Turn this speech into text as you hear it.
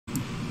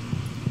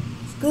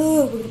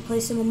Good, we're gonna play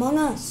some Among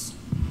Us.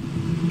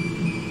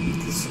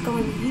 This is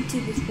going to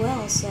YouTube as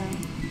well, so.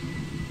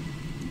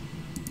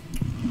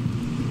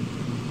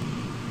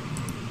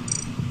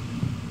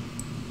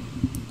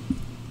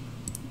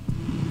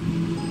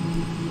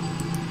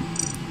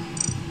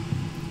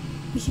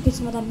 We should get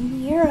some of that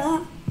mirror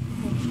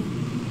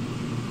action.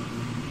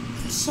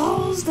 The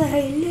souls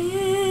they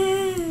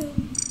live.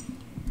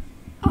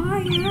 I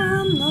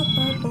am the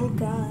purple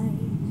guy.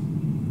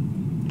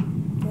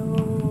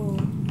 Oh,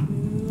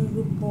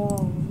 the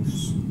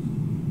balls.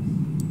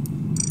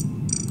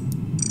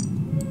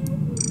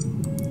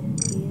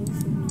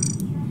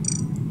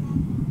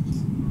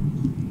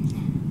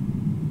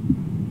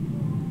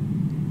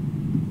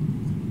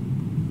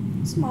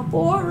 That's my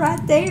boy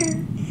right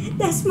there.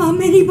 That's my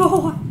mini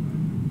boy.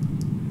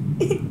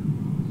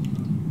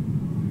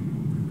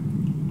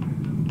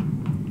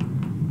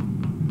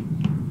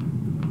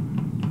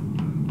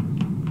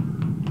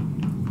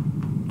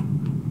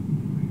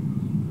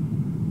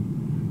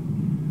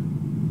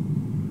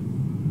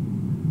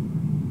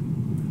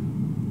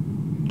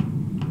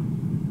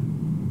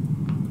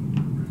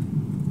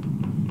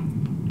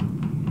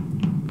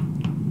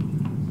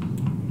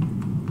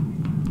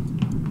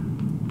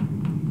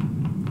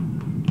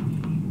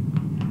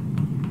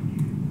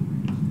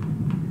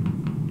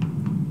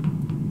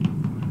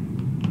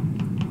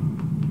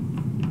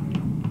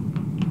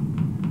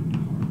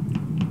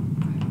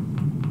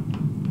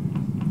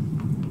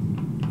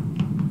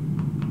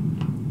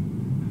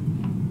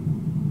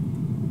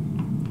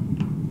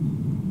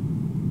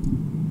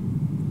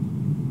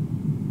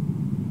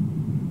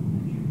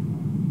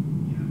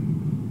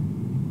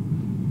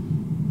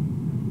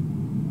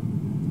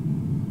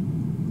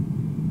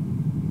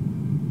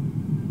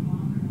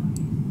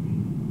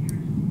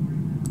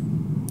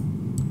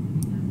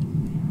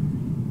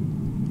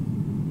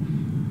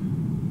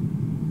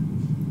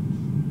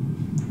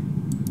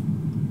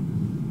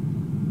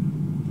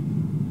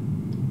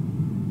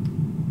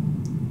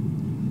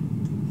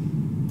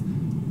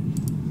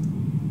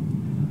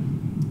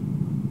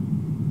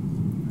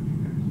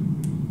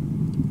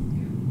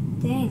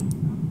 Dang.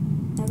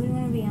 Are we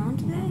going to be on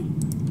today?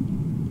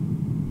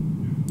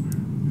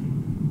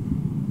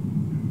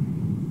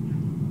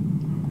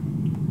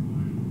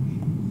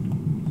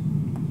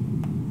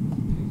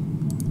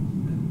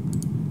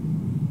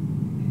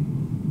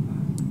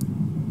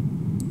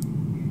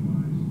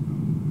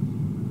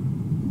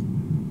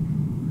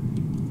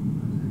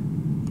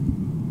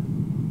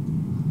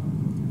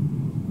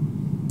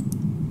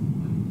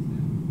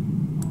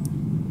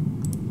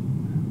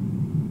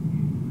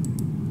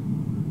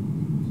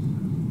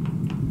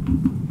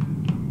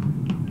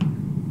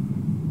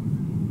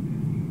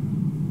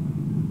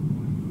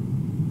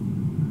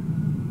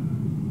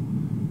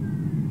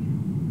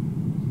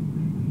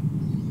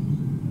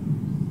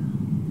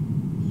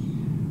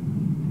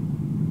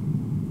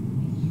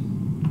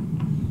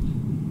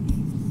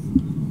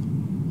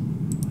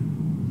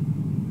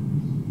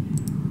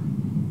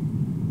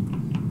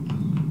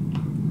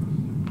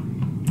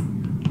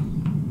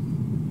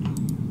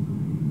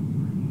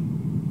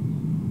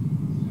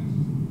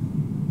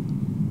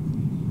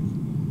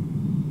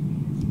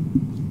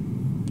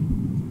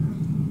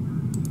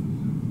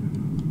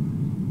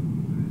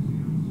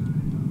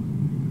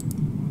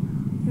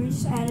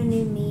 Just add a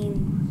new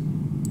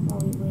meme while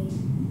we wait.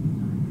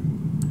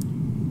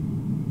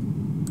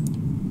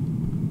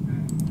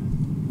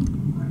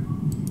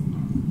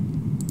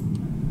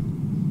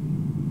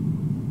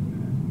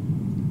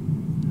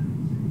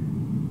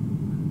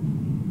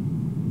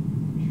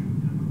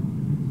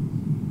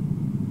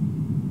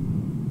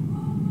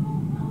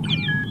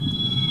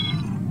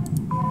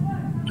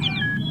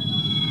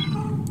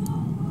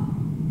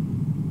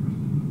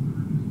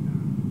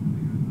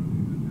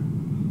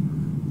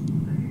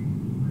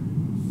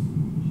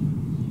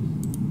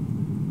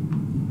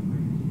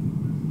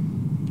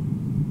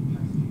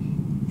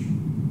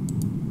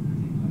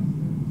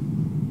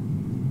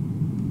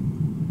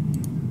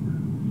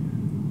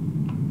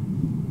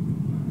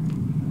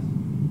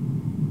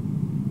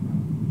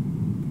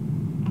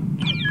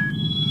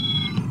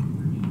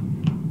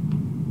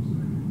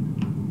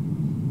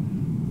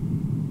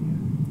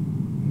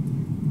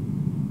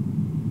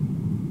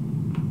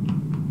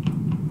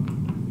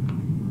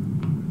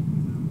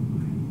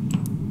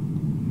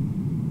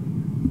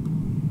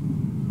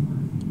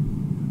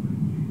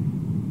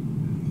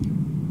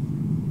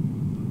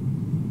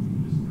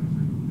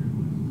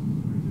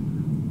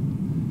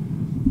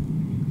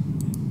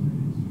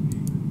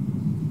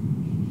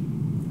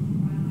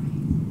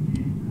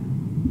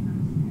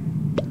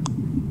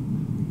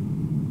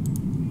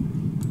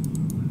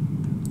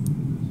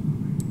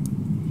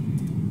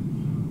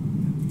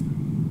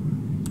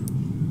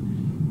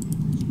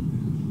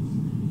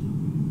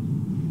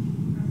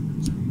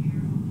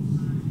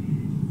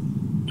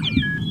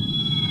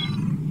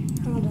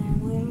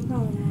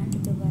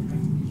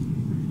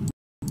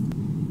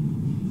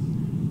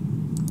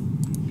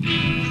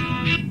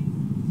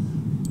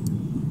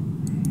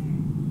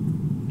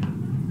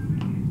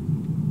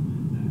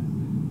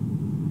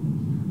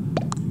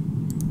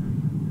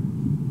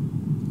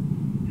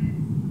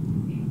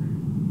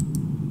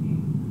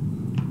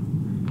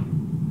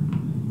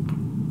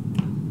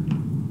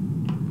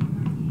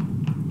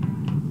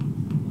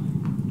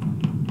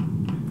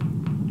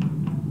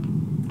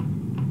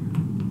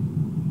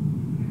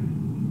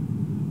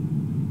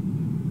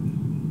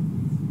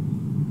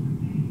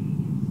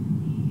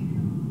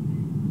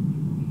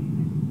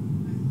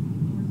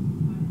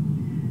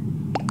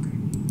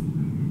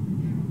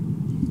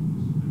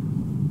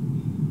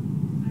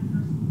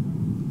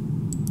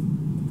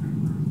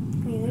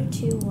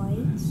 2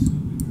 whites.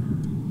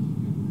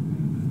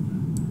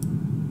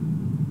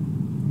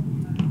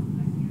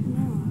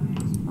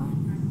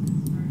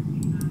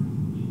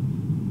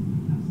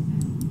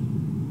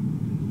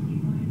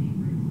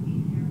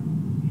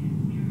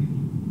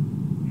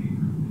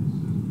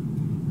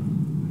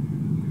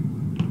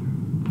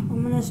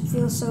 I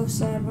feel so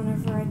sad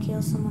whenever I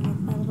kill someone with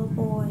my little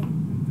boy.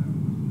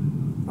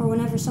 Or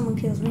whenever someone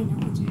kills me, no,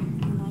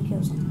 when I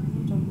kill someone.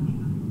 I don't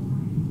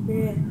know.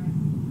 Yeah.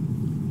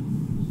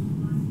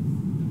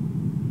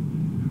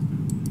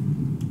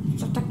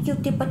 Such a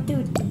cutie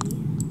patootie.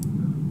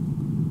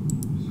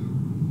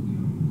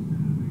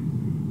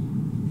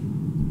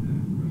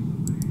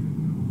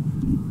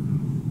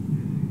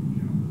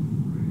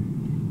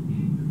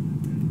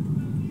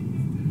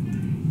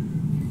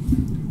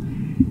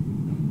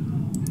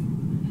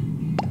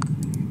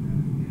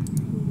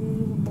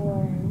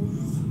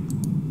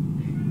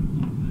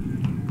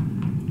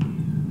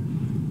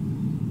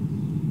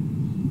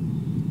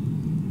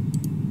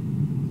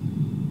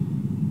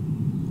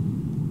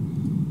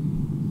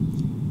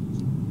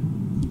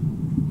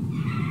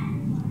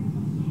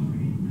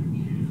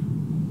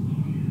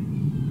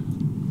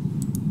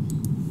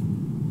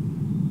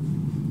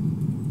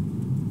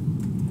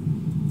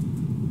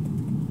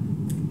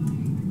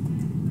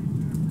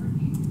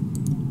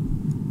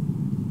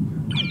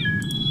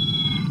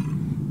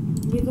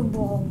 Bigger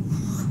balls.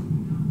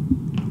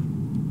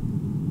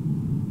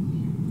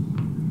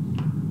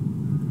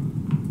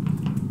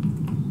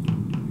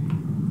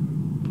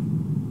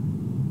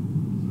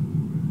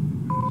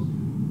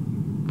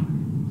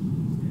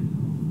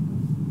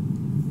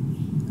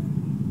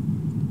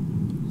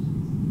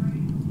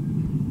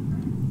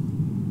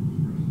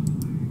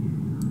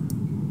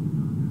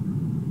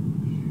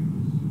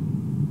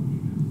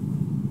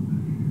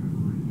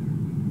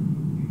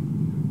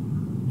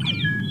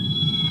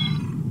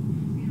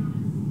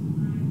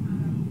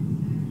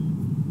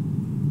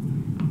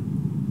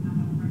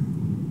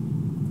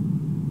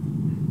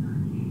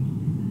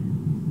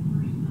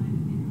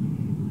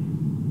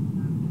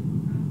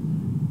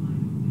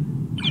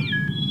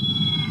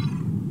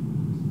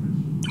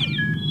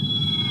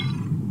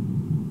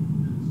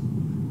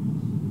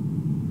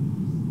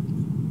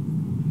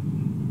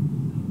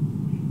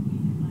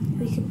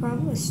 We could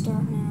probably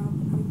start now,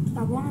 but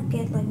I want to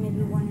get like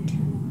maybe 1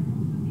 eternal.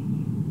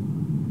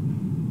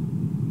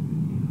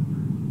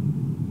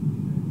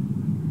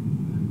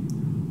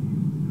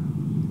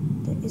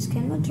 Is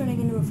Kenma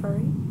turning into a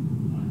furry?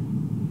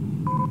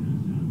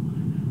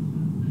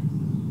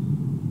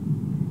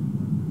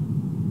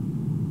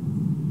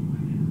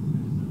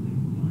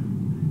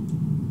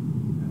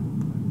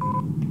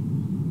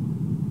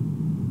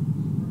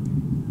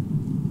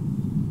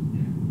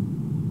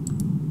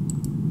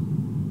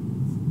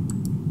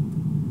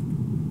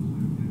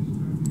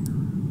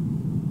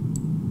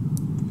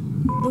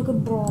 Look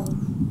at ball.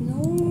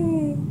 No.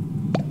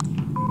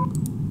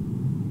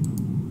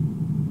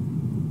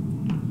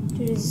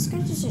 Dude, is this guy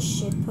just a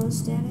shitpost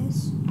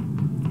status?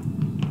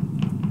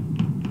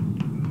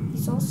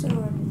 He's also a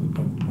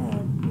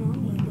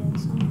mommy, I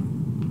guess.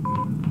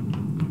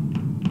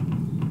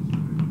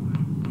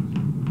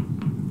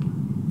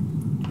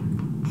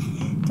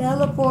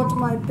 Teleport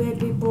my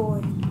baby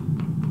boy.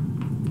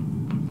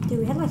 Dude,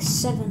 we had like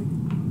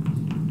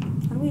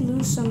 7. How do we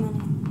lose so many?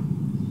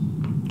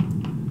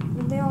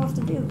 What do they all have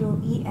to do? Go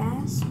eat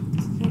ass?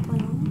 Can't play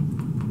on.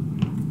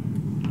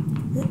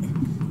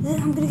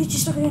 I'm gonna get you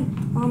stuck again.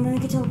 Oh, I'm gonna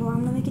make you teleport. I'm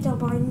gonna make you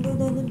teleport.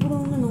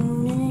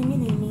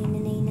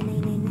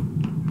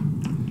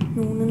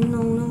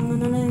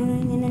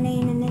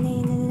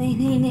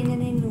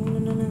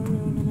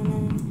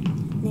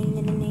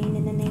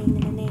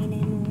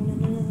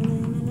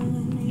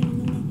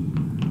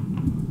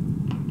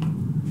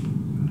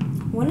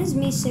 When is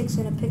Me6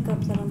 gonna pick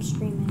up that I'm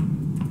streaming?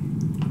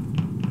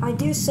 I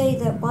do say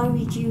that why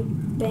would you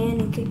ban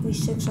and kick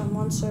Me6 on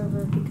one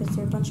server because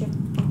they're a bunch of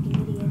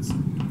fucking idiots.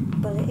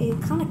 But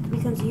it kind of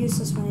becomes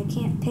useless when it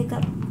can't pick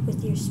up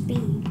with your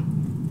speed.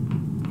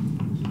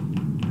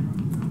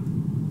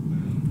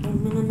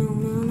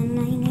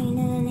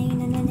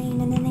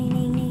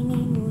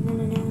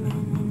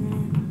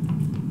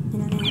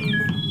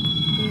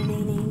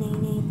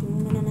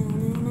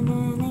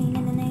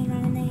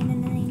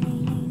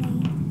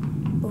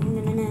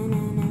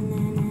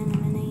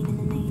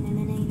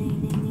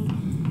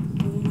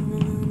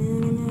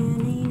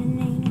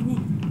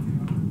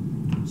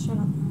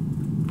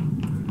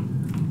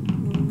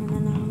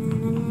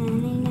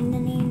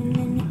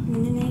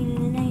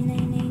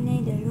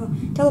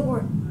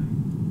 Teleport.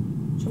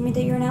 Show me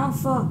that you're an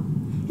alpha.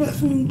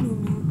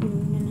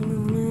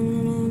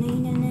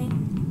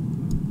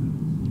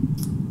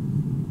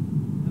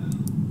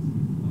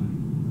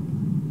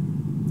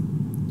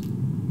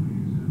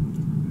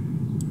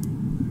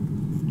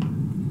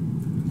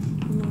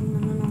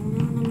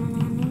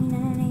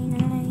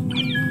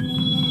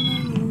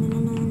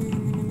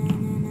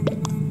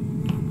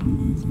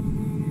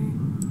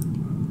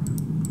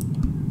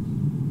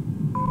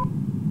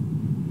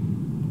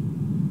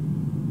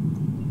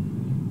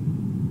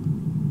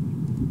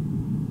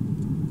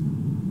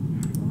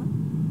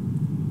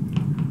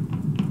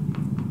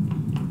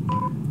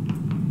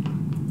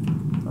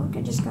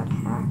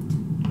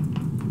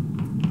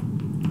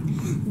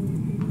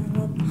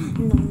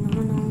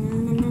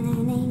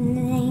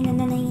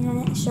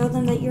 Show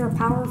them that you're a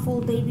powerful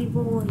baby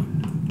boy,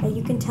 that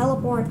you can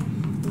teleport.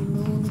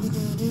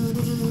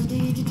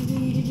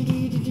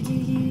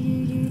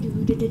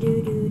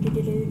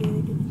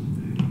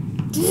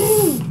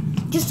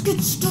 Just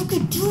get stuck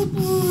and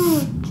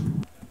teleport.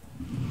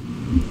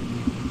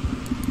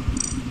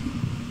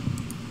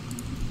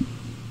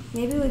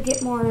 Maybe we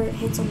get more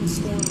hits on the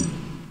scale.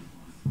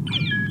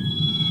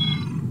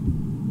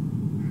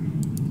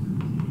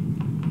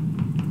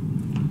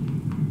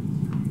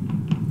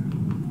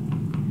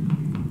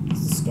 The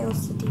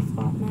scale's the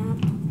default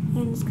map,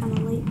 and it's kind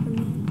of late for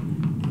me.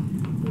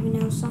 Even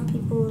though some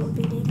people will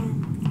be daytime.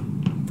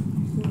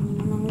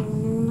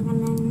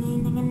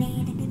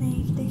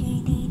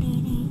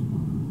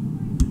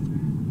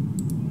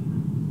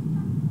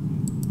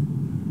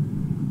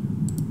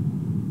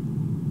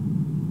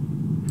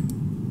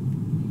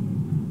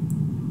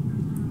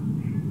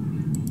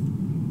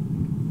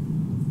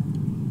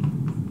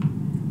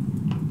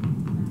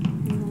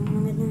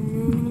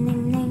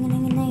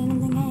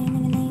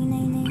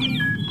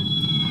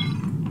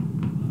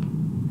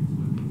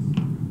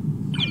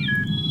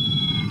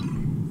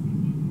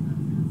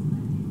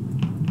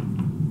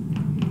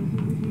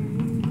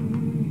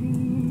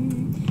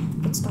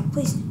 Stop,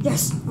 please.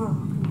 Yes. Oh,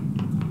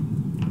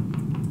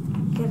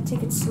 you gotta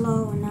take it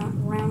slow and not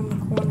round the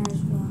corner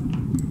as well.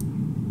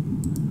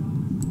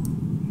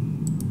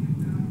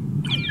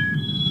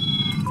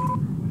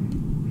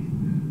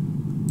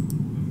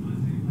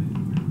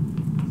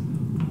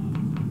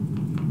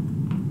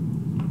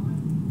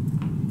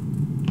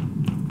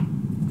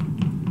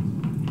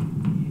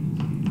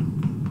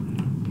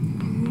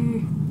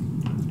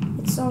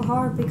 It's so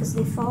hard because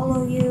they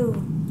follow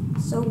you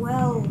so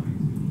well.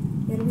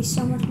 You gotta be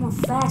so much more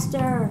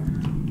faster.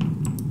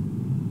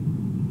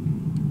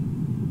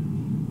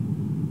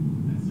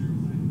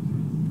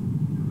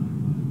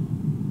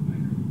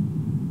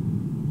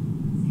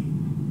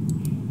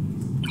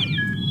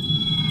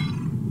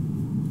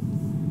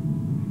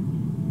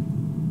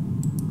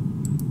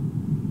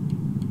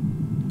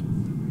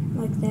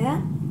 Like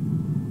that.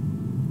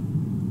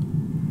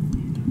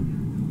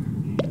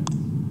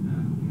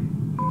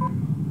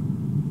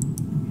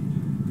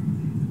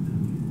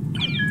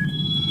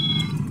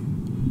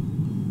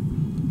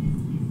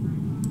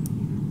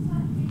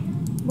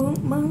 Boom,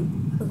 boom.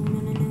 I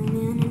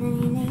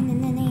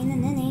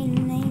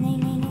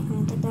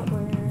don't think that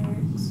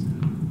works.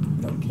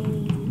 But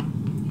okay.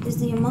 Does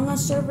the Among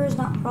Us servers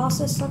not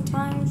process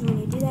sometimes when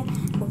you do that?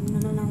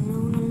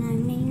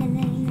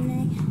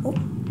 Oh.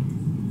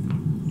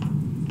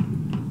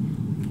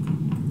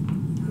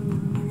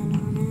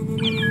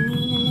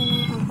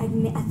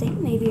 I think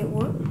maybe it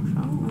works.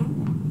 I don't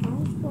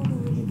know. It's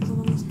probably because I'm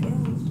on the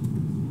scales.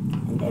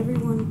 And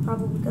everyone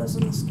probably goes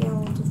on the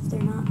scales if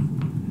they're not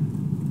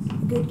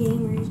good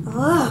gamers.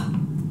 Ah!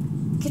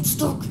 Get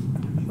stuck!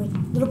 Wait,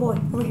 little boy,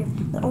 over here.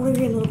 Over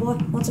here, little boy.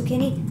 Want some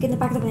candy? Get in the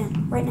back of the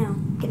van. Right now.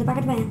 Get in the back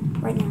of the van.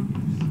 Right now.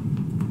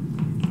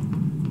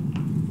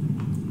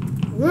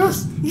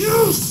 Yes!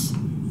 Yes!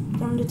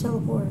 Time to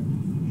teleport.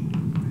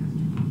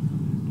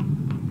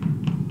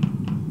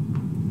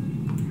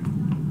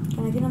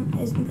 Can I get him?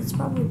 It's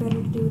probably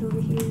better to do it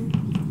over here.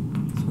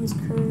 This one's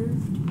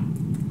curved.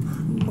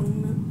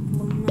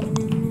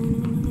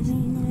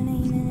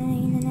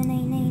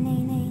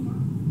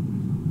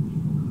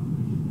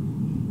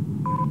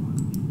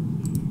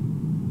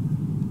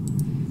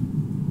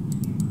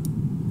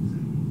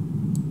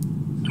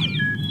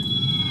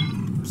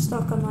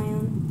 Stuck on my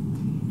own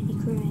mini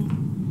crewmate.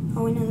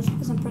 Oh wait, no, that's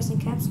because I'm pressing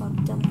caps lock,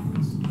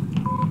 dumbass.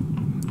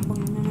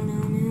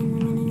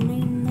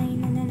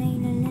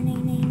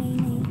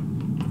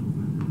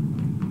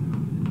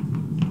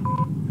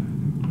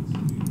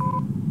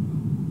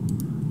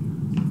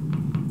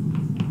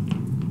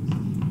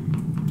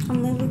 I'm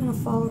literally gonna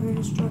follow her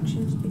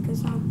instructions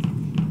because I'm...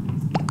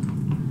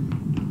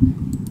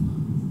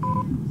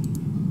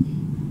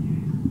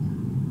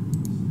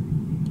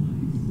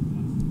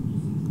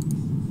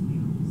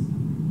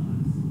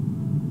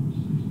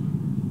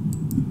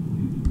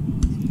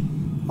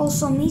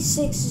 Also,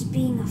 Me6 is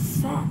being a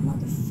fat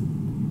motherfucker.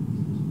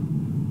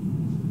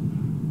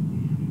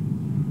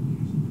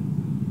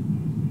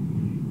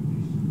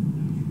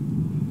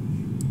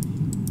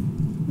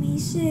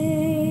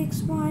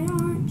 Me6, why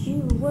aren't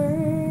you working?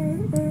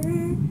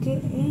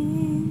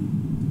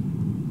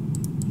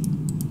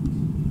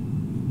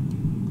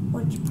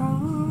 What's your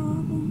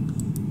problem?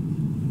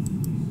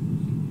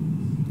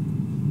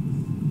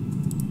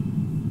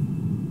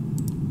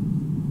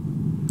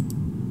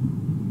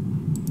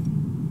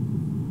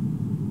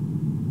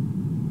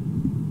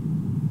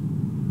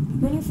 I've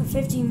been here for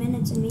 15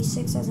 minutes and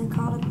Me6 hasn't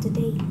caught up to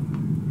date.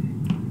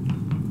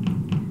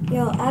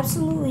 Yo,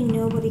 absolutely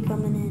nobody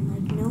coming in.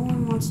 Like, no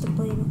one wants to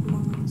play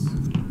Among Us.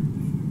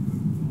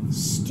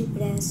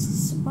 Stupid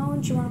asses. Why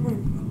wouldn't you want to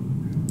win?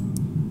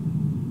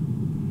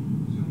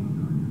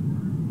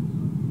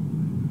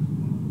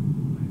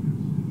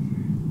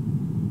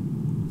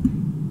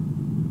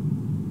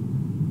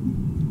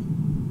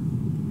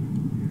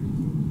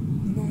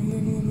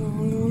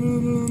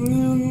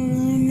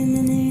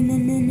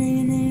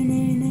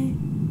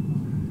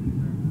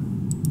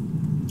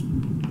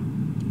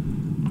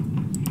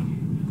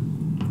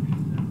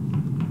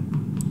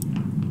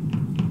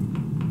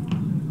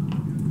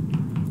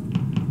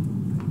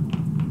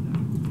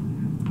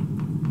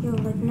 Yo,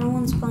 like, no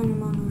one's playing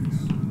Among Us.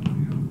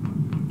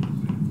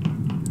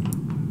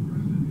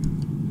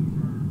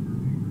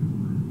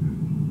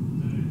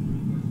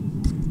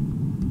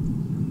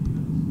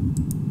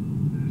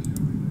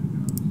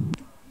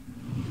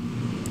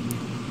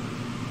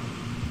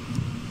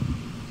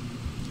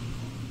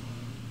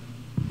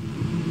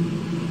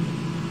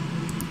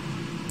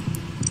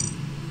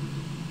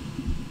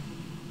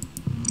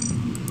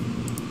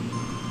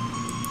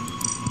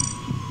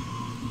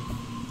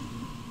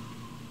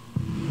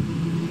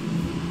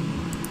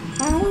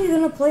 I'm only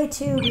gonna play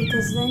 2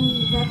 because then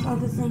you got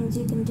other things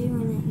you can do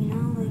in it, you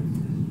know? Like,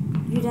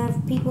 you'd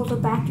have people to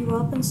back you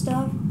up and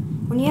stuff.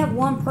 When you have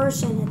one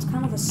person, it's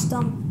kind of a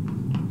stump.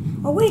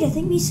 Oh wait, I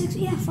think Me6,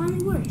 yeah,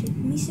 finally worked.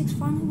 Me6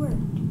 finally worked.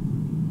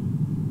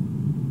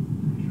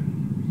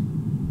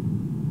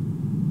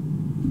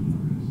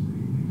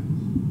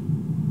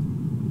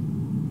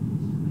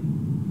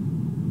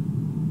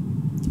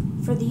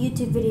 For the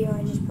YouTube video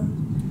I just posted.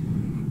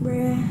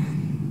 Bruh.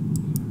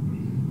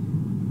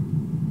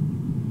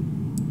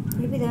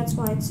 Maybe that's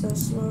why it's so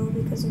slow,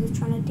 because it was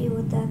trying to deal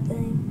with that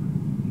thing.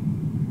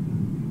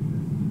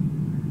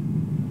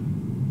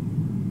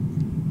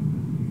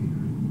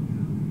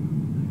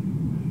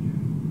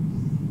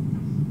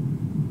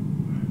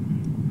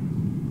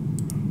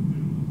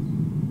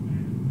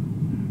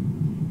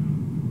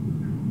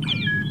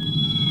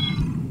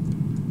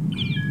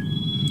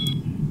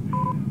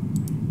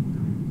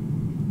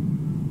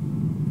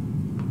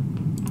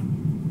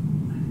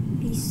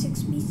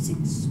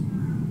 Me6.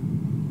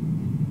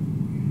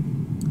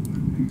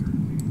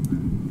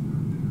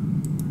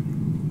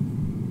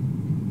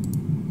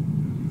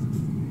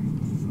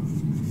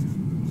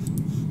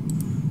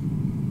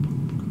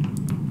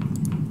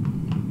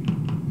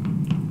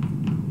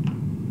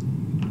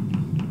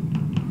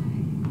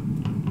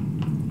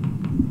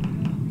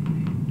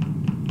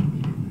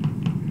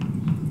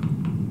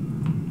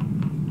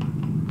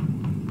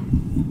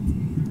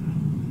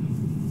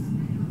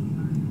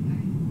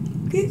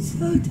 Get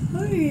so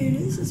tired.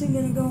 This isn't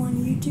gonna go on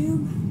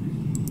YouTube.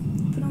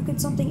 If we don't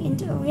get something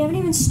into it. We haven't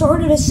even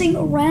started a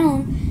single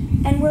round,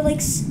 and we're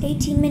like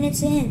 18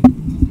 minutes in.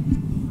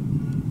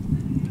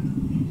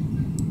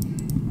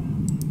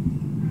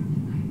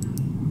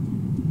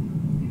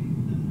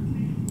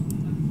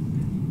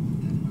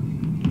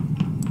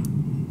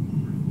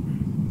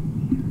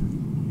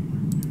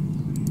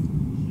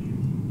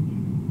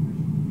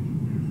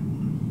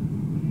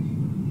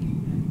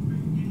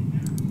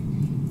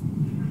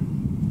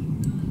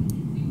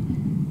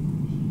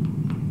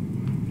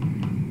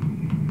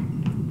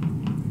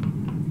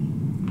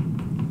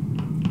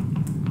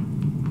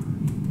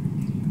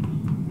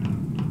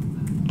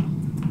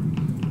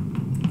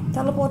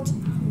 Teleport.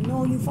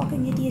 No, you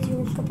fucking idiot.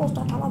 You're supposed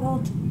to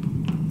teleport.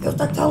 Use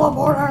the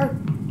teleporter.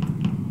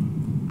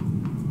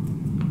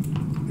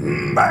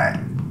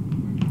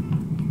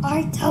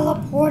 I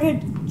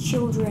teleported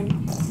children.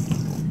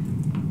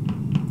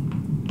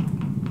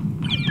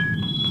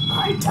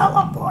 I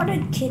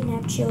teleported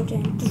kidnapped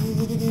children.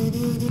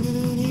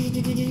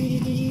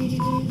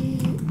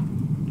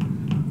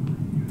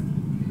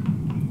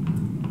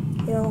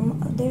 Yo,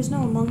 there's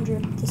no Among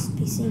Drip this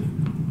PC.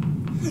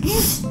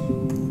 Yes!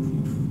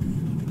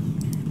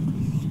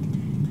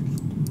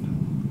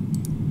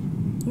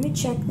 Let me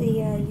check the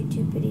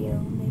YouTube video,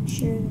 make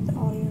sure that the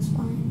audio is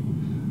fine.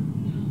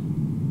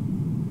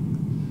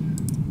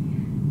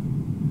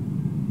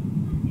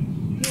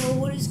 Yo,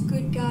 what is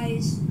good,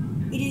 guys?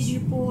 It is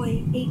your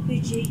boy,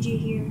 8-Bit JJ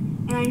here,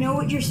 and I know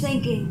what you're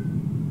thinking.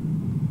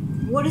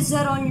 What is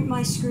that on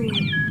my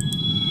screen?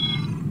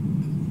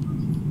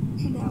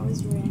 That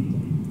was random.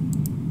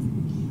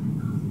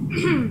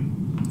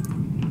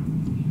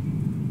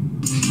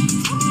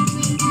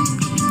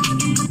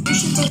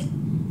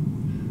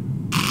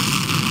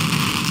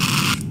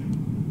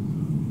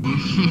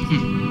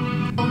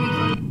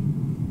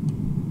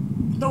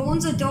 The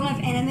ones that don't have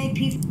anime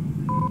people.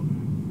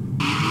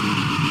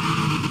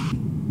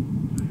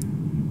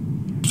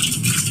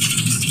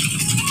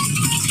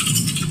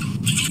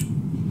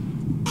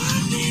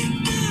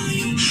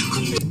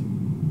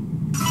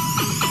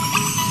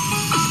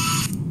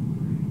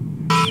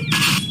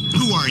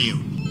 Who are you?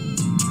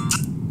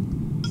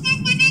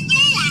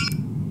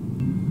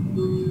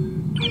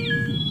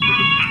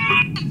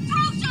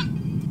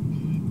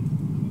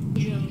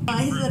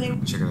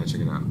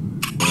 Check it out.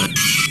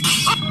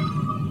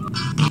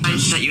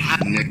 That you have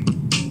when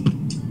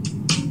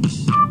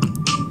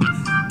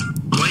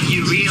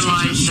you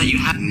realize that you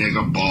have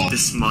nigga ball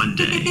this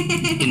Monday.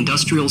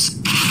 Industrials.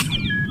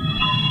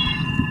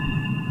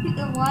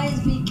 Why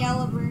is me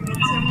calibrated?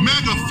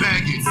 Mega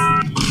faggot.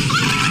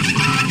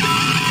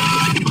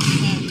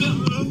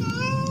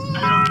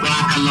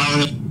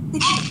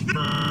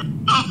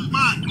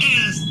 My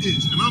ass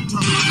itch, and I'm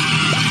talking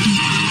about.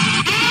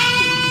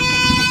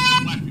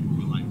 Black people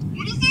were like,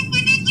 what is this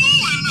nigga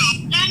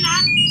doing now?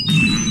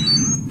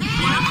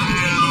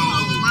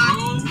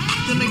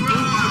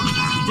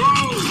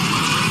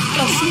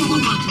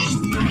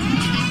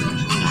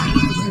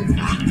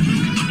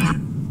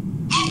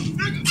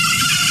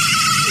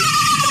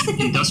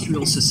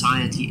 industrial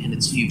society and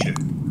its future.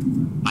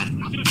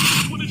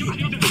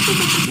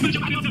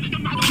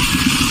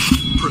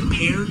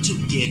 Prepare to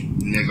get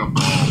nigga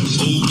balls.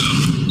 Hold up.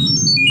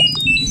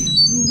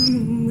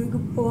 Nigga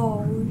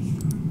balls.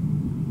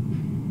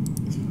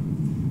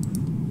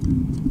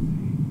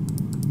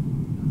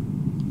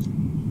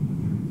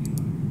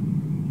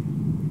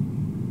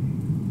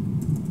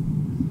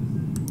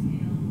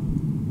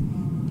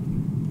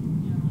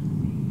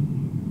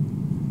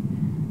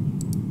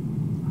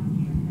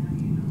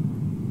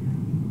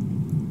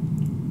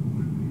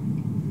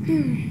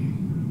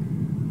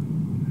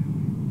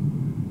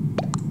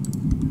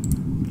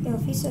 Yo,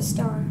 if he's a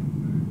star.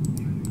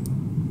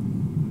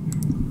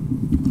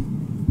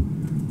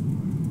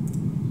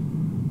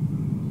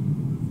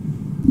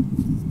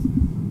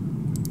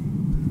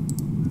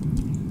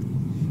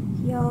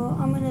 Yo,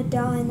 I'm gonna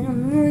die and then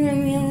I'm gonna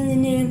be able to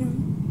name him.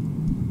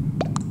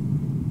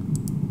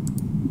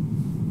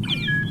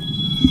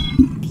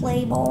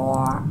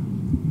 Playboy.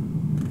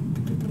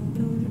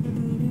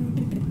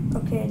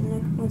 Okay,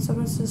 when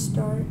someone says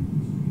start,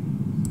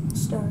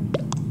 start.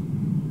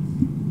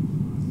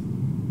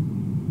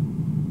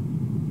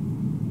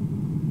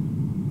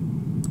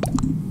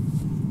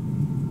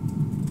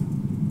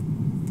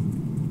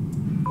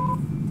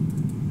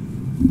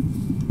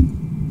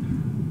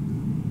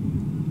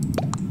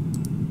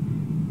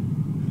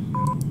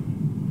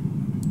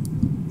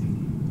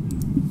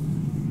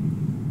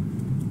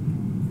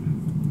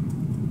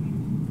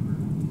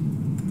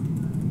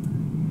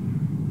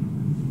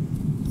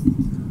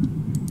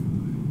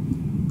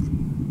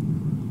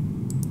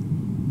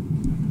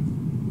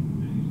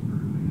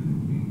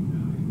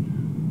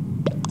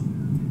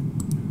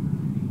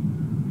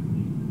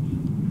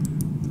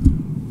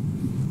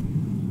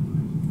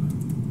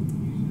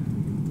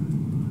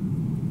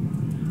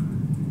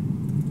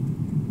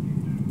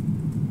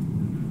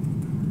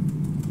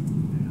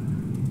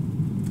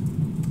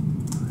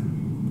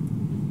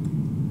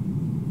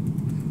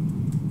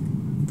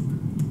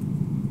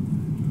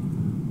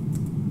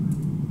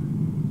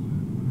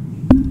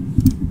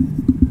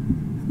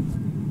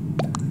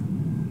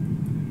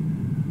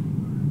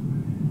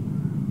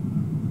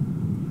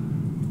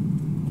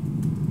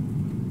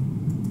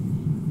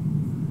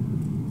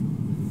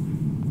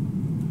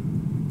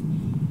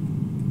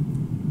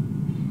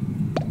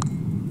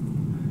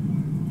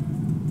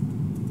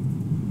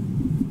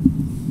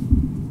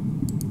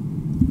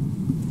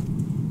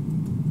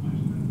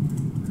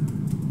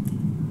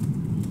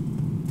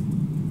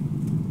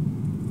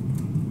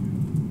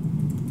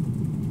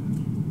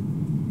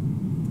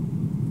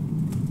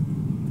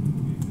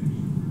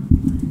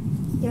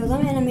 Yo,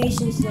 them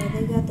animations though,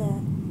 they got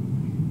that.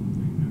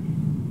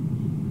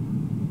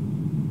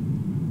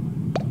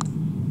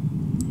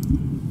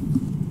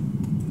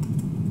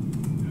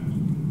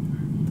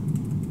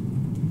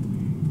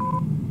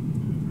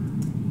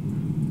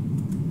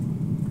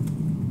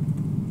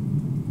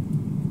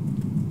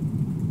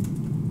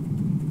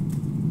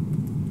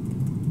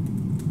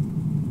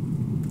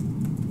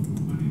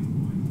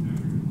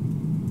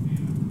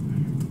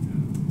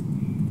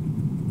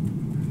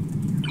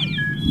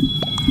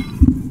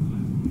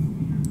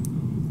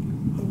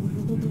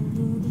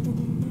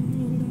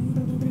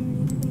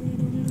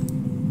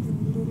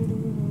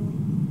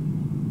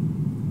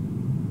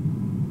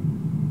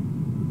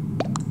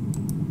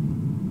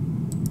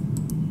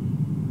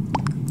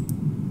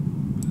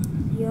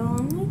 Yo,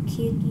 I'm gonna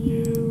kick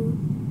you.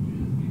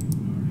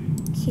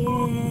 Kick.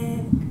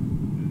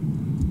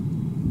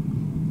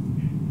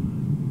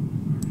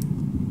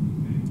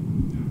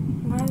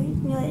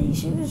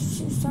 She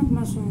was talking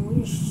about some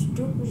weird,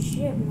 stupid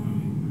shit, man.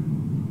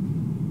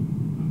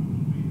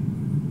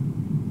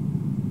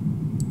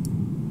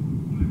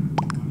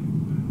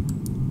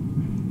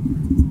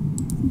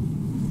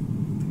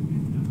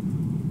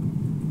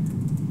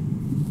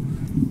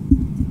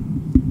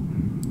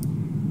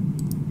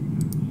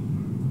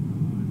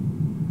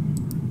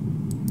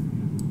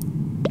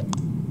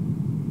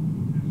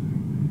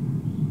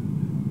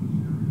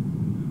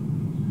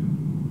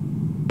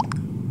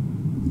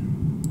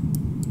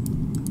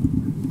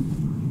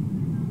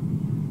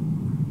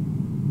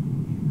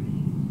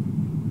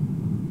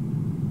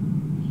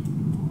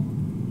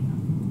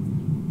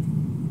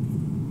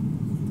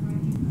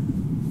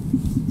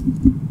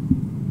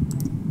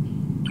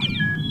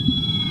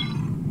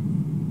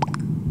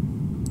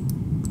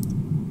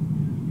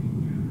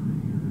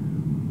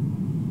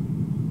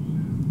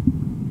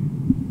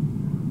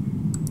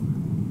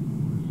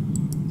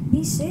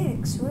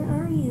 B6, where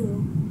are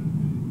you?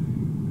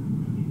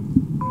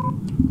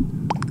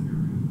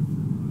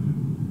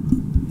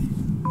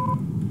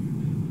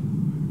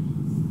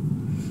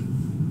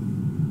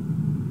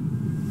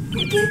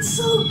 I get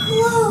so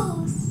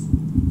close.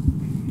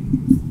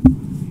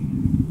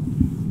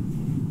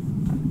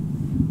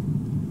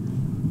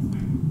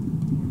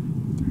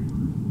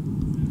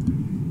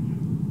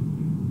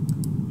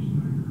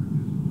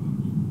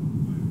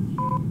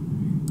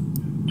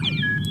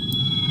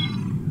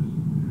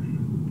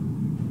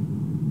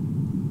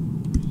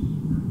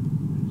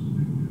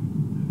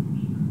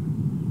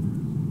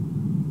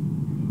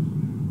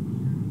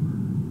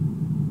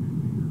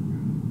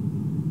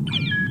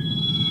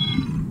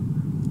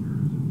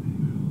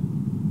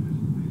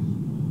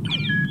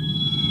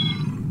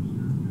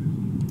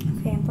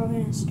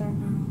 gonna start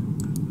now.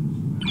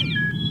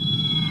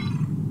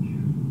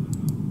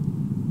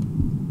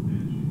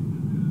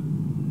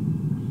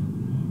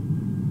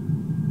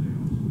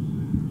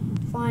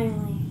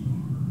 Finally.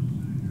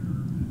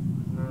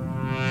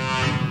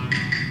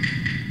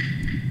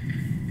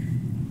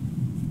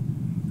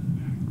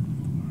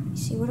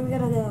 See, where do we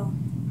gotta go?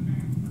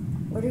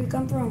 Where do we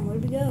come from? Where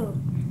do we go?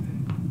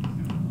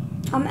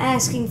 I'm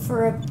asking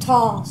for a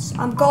toss.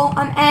 I'm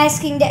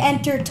asking to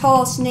enter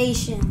Toss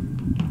Nation.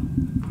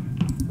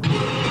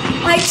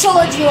 I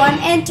told you I'm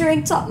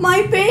entering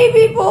my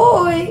baby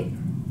boy.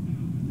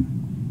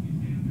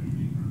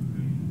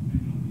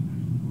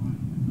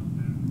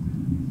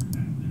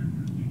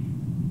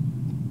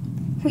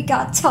 We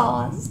got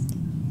tossed.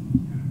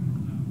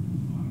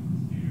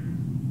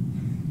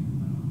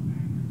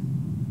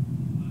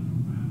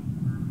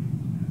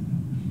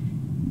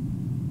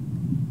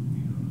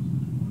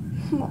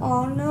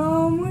 Oh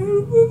no, my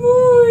baby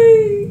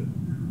boy.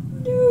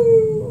 No.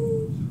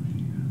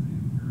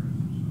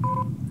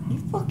 You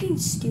fucking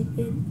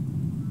stupid.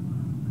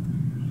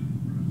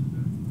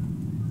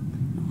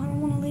 I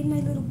don't want to leave my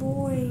little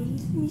boy.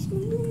 He's my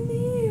little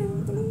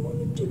man. I don't want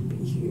him to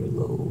be here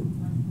alone.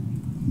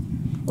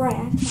 Right,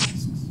 I have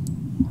tasks.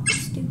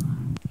 Stupid.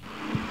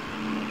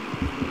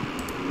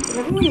 Did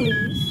everyone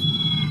leave?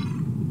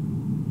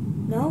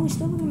 No, we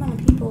still have a amount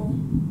of people.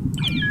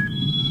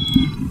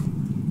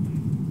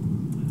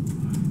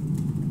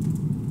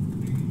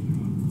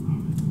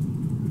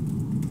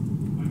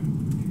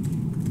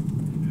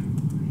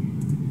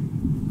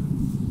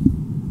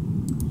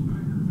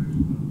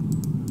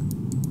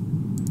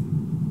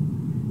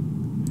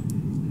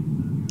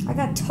 I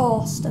got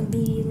tossed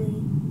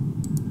immediately.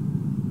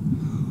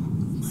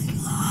 Oh my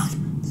god,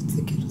 that's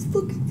the cutest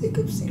fucking thing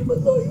I've seen in my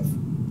life.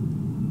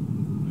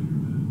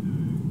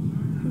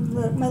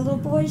 Look, my little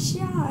boy's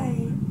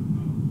shy.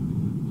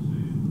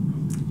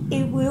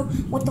 It will.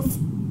 What the f.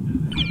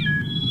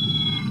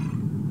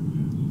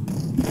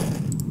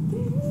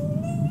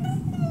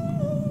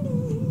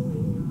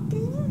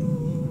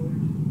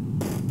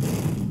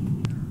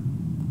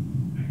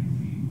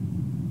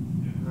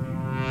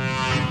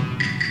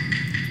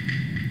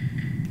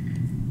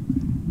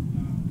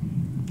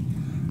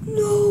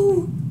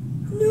 No!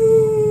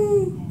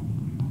 No!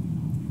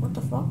 What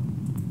the fuck?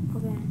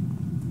 Okay.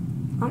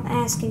 I'm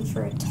asking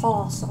for a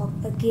toss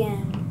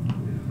again.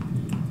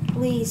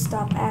 Please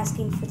stop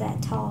asking for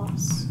that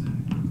toss.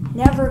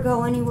 Never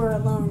go anywhere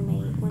alone,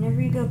 mate. Whenever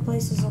you go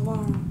places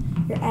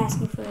alone, you're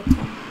asking for a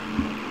toss.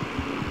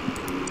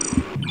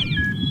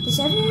 Does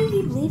everyone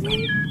keep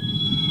leaving?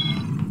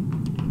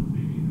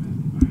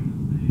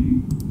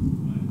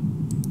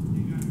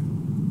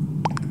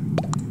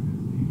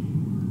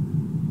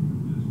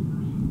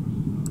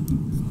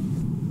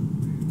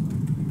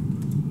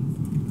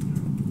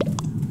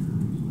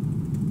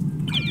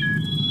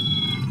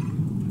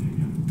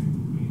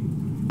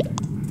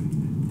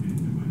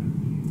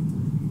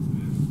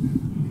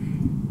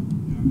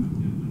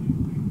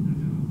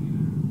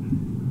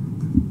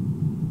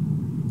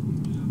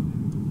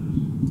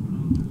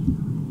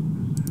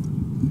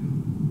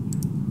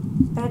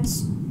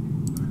 That's...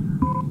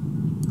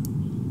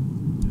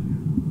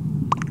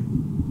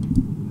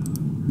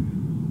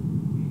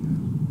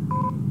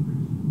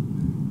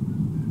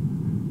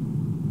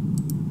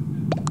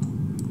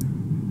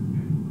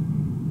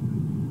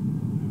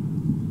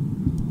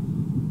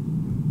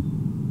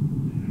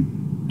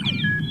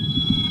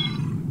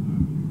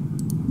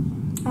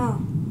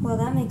 Oh, well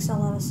that makes a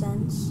lot of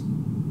sense.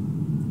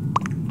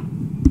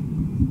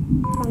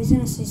 Oh, he's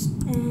gonna say...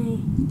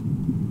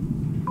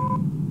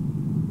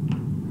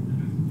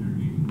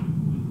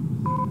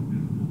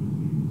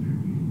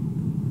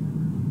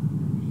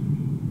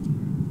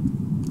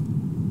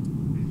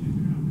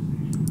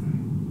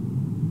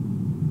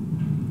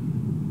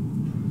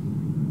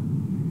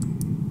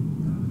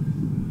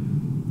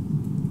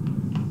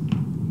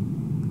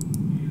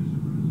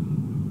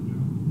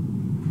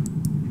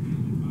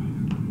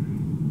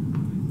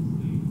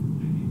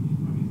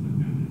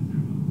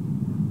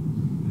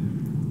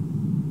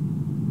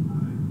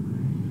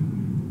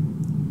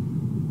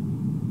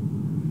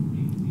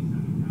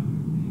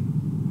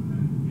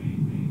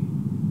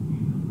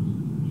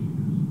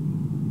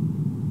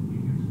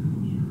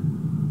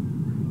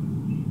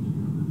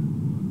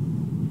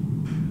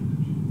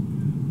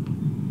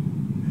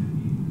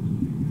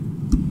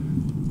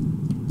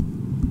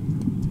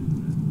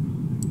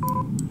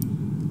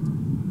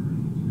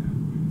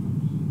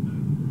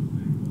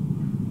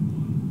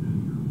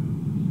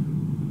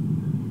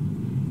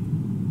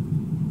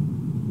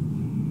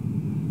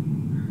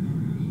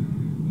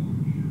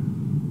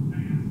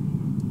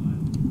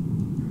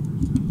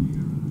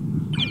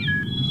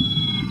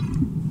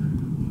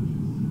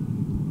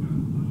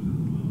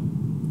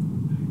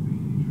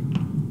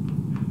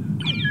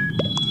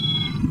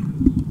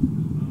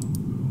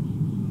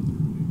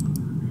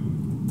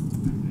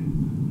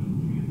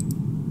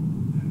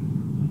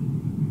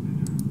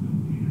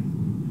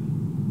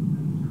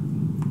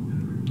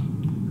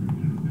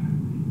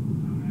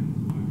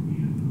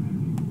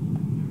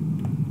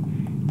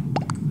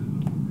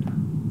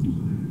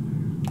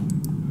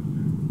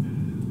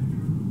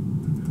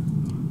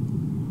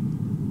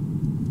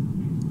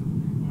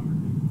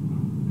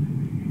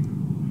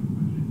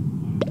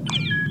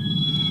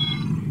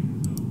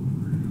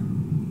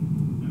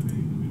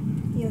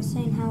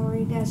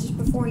 worry, guys, just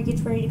before he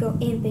gets ready to go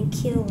imp and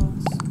kill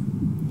us.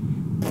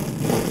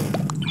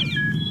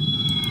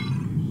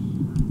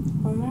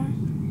 One more.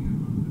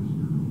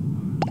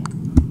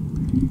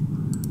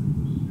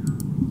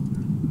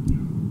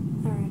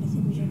 Alright, I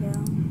think we should go.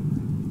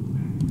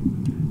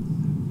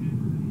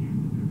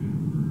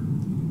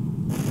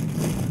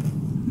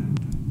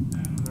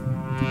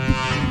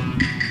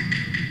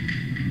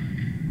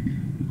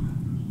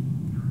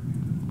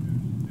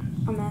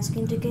 I'm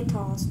asking to get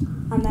tossed.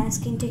 I'm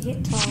asking to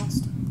get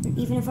tossed. And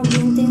even if I'm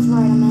doing things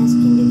right, I'm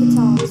asking to get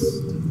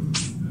tossed.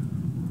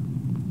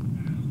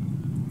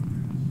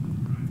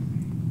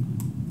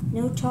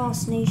 No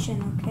toss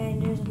nation, okay?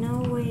 There's no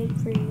way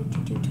for you to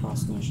do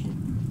toss nation.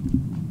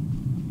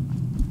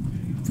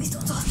 Please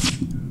don't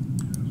toss me.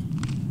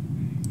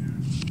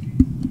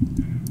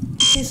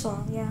 Too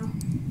slow, yeah.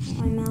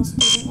 My mouse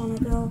doesn't want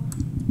to go.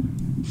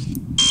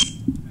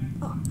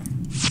 Oh.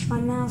 My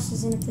mouse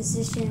is in a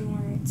position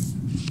where it's...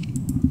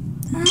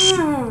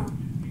 Ah!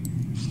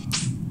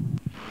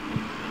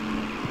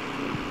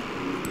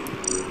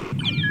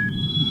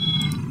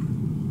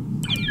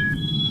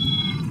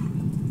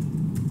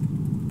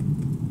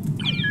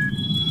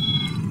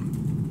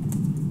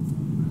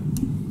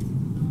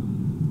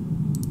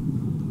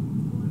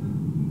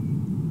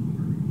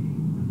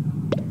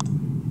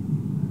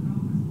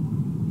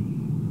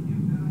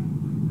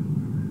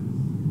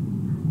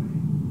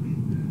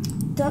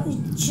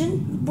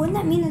 Wouldn't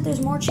that mean that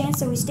there's more chance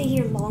that we stay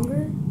here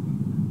longer?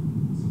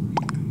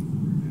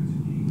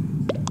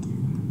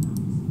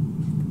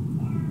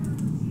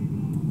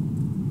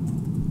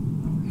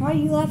 Why are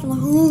you laughing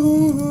like,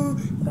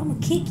 like I'm gonna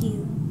kick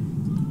you?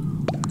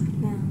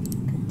 No, I'm not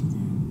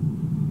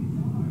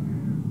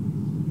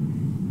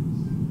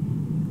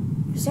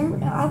gonna do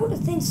that. I would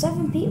have think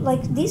 7 people,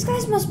 like, these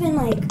guys must have been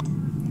like...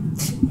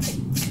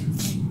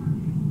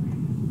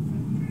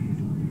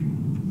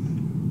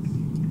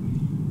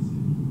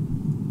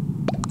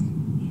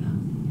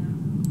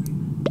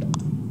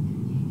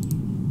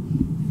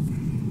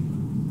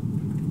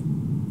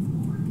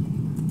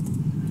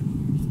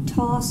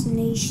 Toss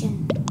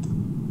nation.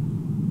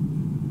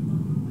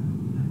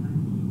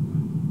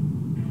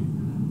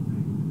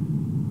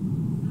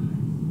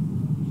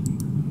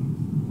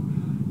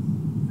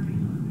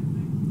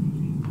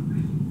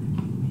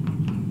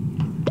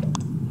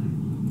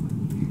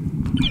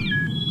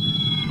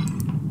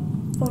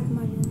 What am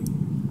I doing?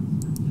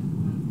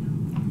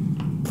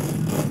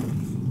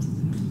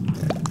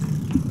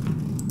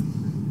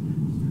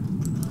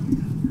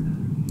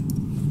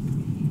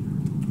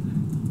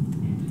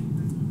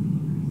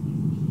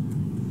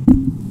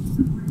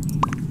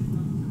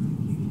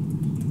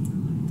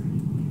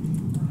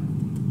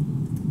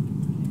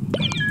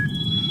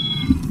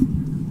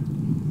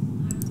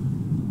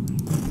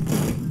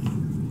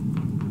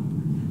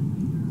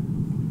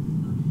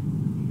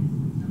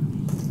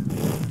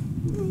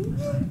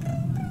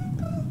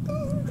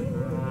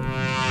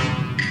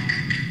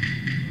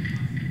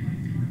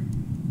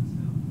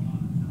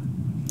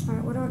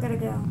 Alright, where do I gotta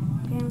go?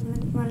 Okay,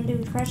 I'm gonna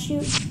do crash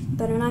shoot.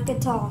 Better not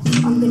get tossed.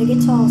 I'm gonna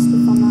get tossed if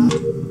I'm not.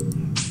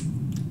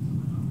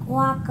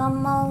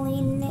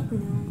 Guacamole, no. I'm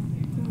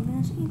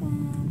gonna say that.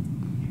 No.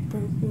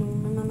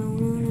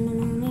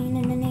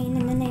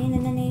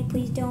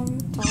 Please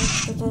don't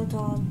toss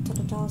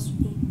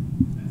me.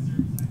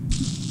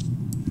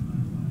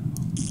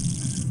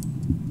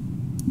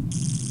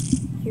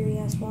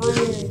 Curious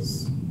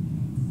wires.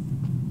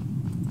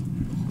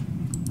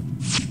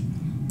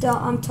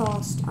 I'm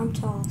tossed. I'm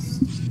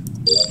tossed.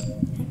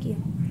 Thank you.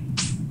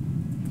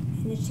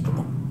 I need to get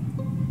that.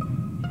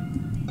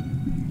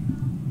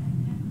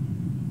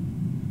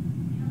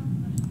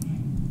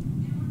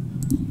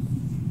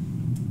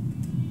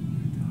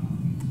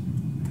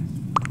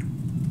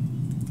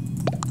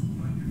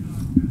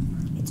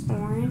 It's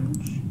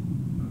orange.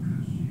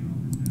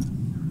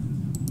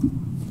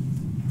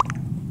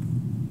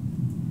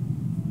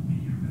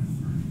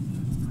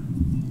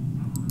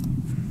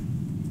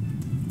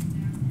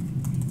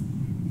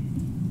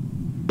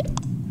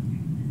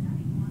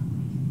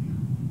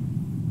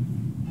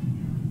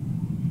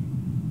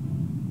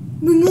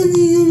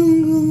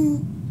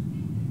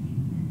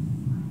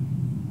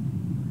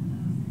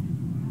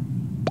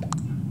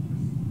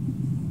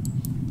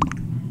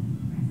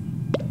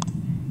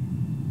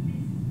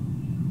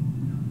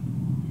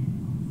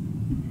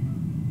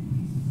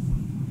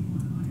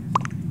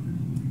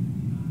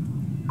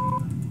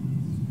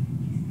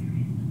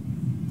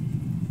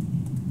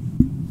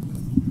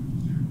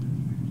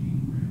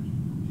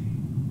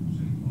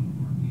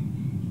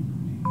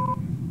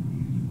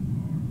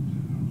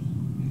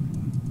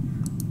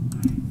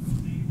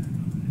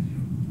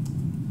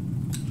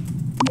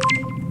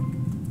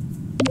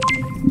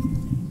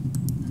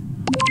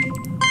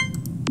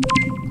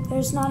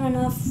 There's not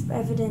enough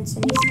evidence,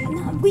 and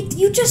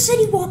you just said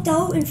he walked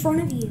out in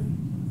front of you.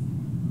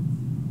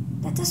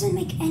 That doesn't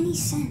make any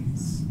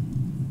sense.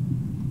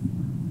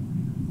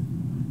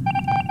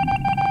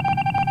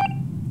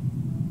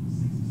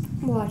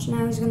 Watch,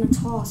 now he's gonna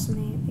toss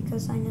me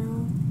because I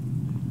know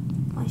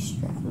my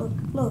strat. Look,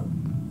 look.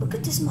 Look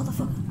at this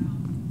motherfucker.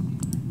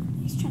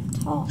 He's trying to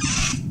toss.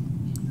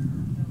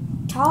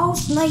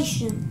 Toss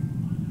Nation.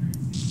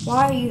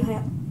 Why are you here?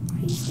 Why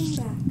are you staying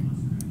back?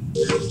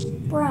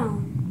 Brown.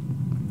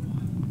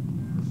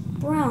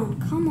 Brown,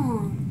 come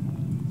on.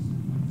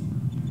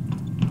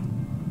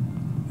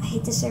 I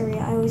hate this area.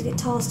 I always get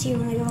tossed here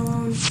when I go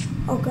alone.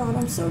 Oh god,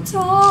 I'm so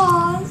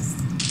tossed.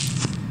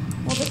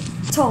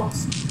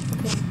 Tossed.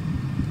 Okay.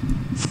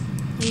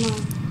 Come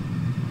on.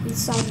 He's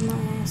side of my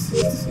ass.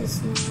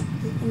 It's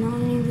not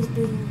any of his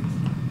business.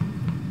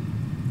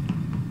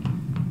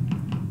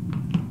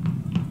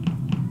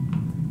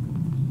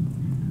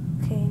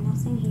 Okay,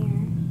 nothing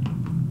here.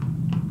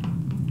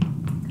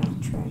 Got a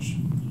trash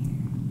in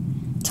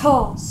here.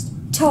 Tossed.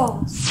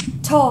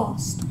 Tossed.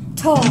 Tossed.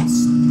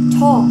 Tossed.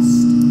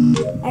 Tossed.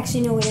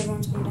 Actually, no, wait,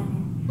 everyone's going down here.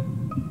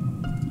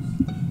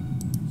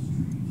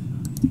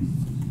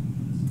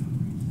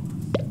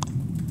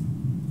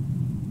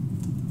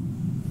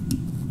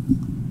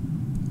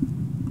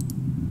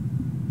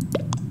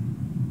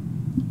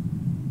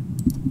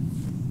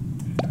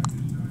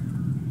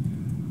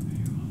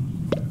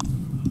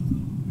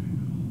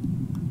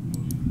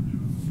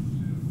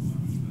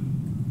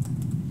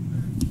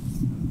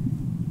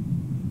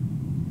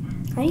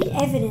 I need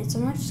evidence.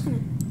 I'm not just gonna.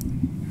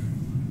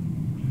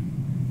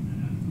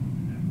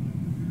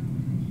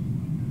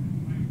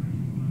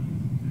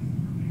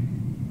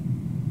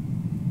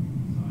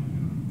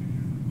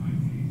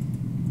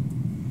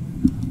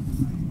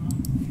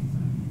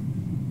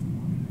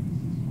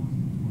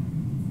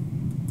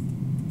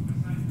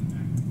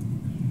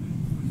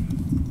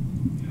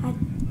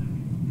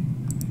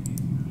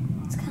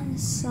 It's kind of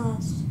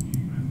sus.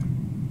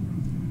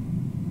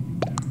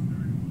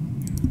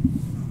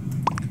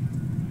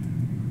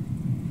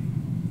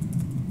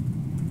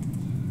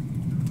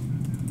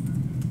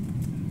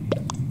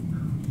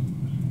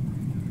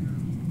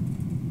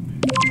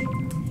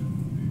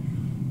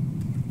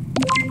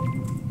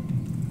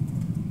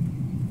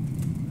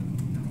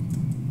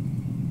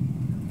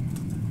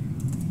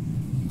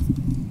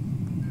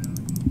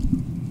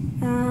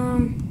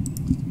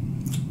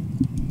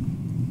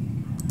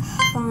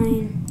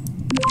 Fine.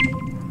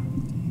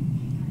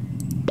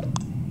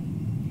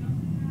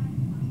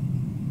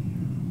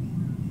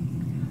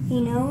 He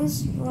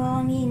knows? Well,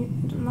 I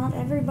mean, not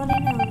everybody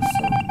knows,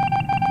 so...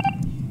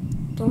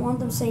 Don't want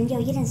them saying, yo,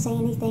 you didn't say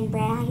anything,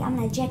 Brad. I'm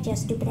gonna eject you,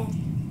 stupid ass.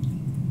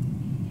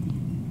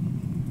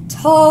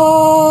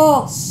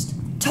 Tossed!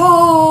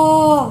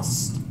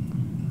 Tossed!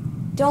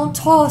 Don't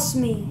toss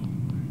me.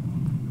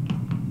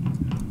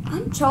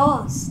 I'm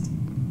tossed.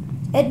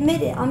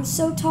 Admit it, I'm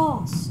so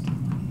tossed.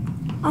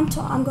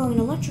 I'm going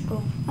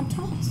electrical. I'm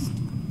tossed.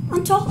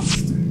 I'm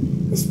tossed.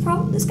 This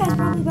guy's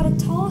probably about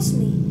to toss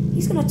me.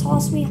 He's gonna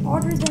toss me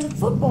harder than a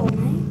football,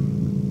 man.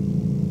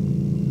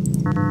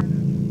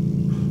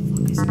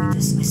 Oh, fuck, I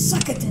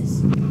suck at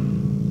this.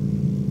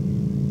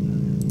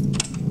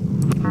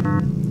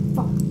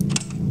 Fuck.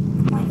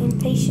 My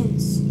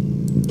impatience.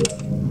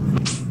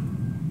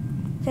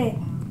 Okay,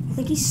 I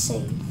think he's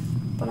safe,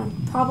 but I'm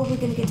probably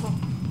gonna get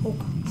tossed. Oh,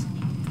 God.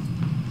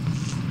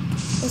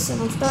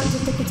 Listen, I'm starting to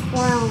think it's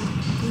Brown.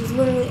 He's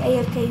literally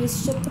AFK.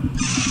 He's shut the... Do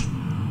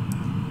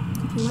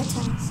my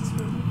tasks. So I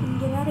can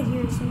get out of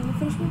here as soon as I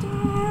finish my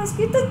task.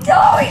 Get the...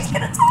 Oh, he's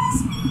gonna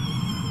toss me!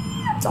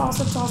 I'm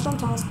tossed, I'm tossed, I'm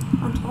tossed.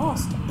 I'm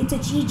tossed. It's a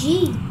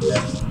GG.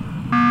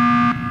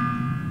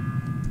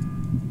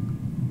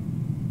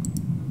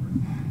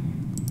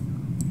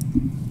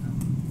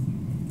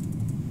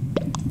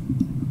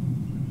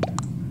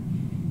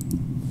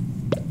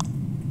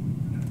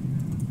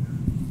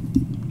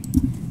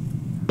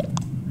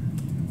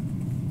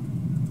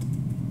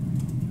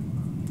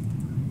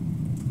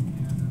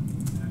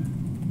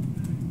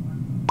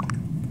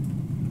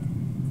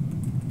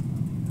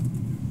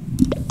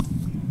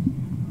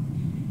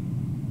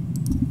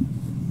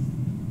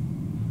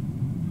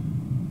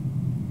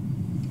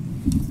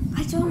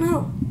 I don't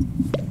know.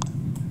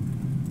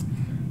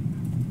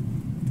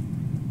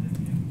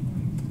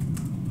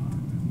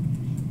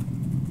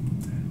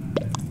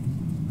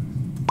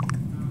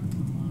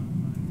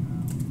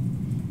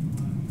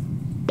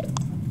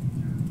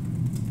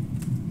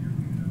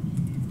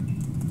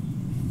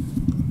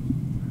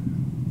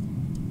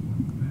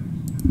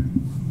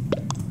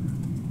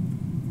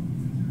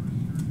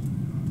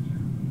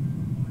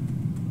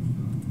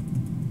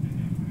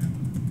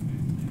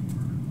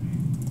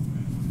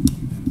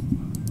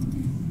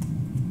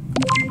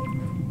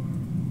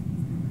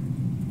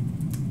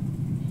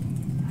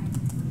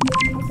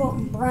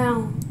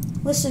 Brown.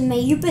 Listen,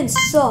 mate, you've been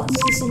sus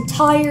this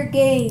entire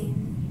game.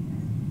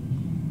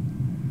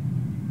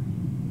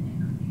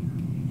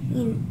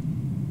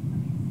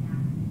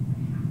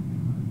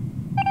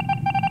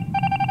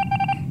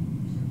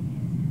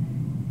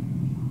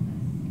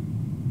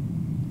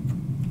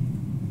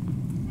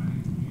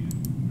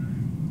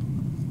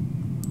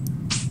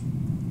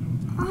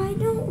 I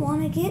don't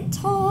want to get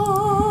tossed.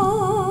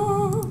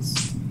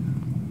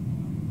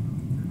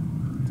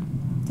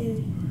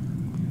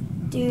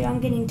 Dude, I'm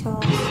getting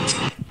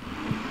tossed.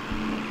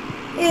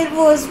 It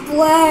was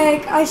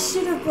black. I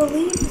should have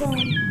believed them.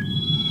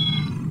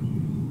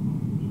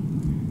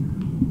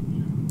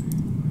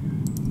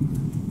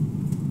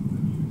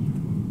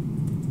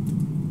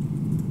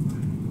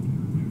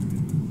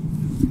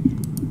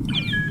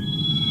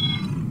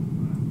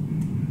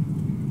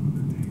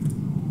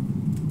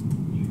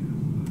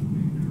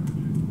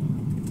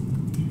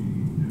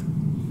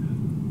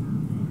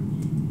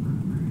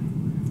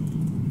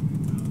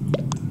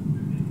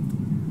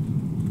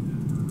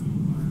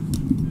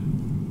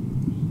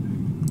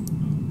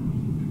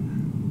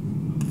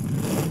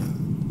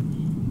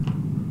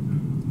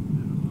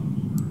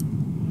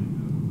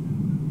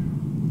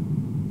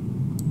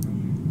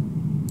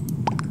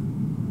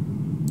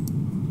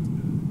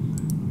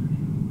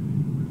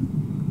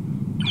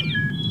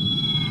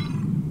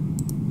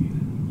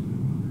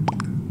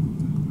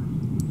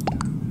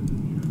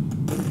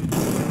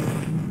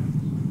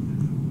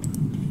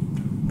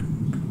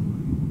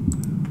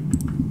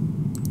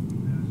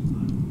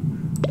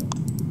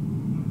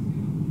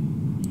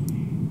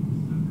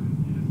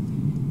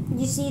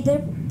 You see,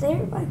 they're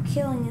like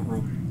killing it,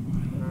 like.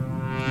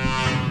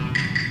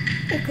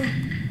 Okay.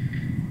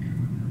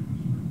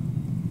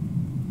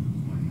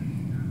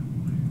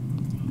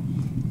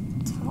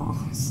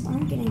 Tossed.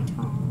 I'm getting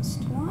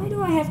tossed. Why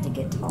do I have to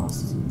get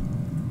tossed?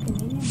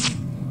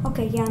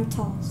 Okay, yeah, I'm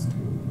tossed.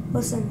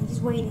 Listen,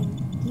 he's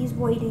waiting. He's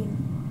waiting.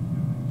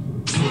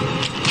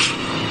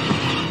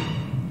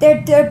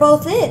 They're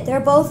both it. They're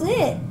both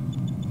it.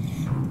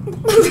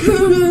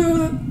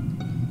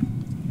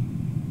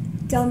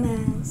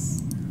 Dumbass.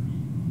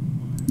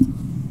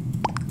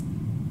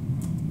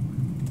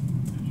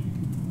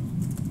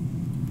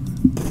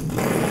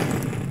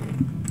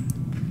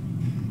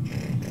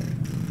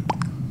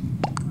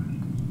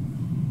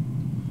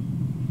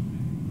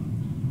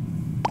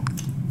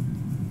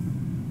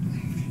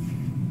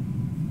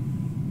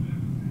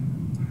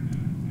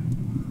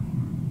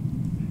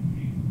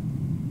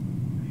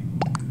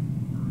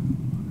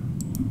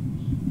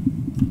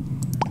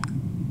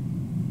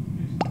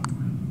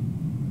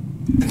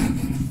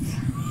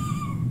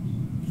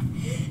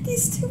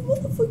 These two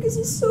motherfuckers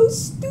are so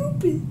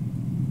stupid.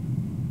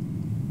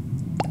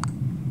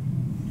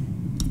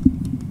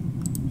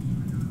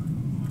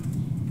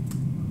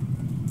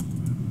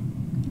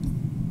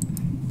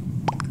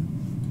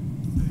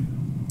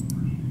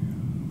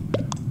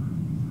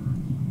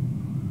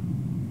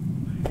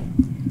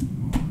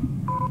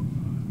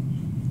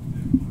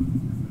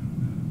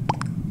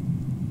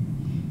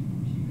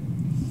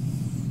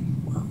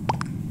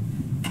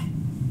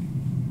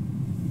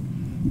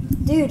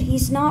 Dude,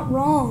 he's not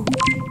wrong.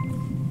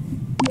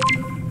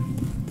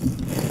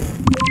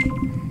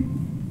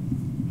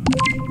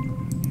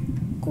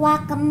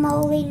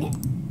 Guacamole.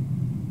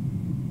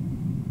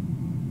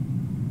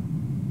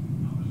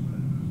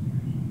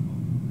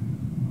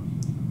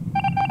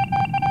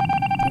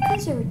 You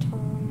guys are retarded.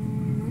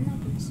 I'm not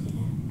gonna say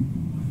that.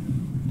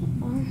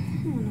 I don't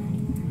know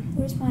anymore.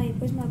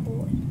 Where's my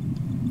boy?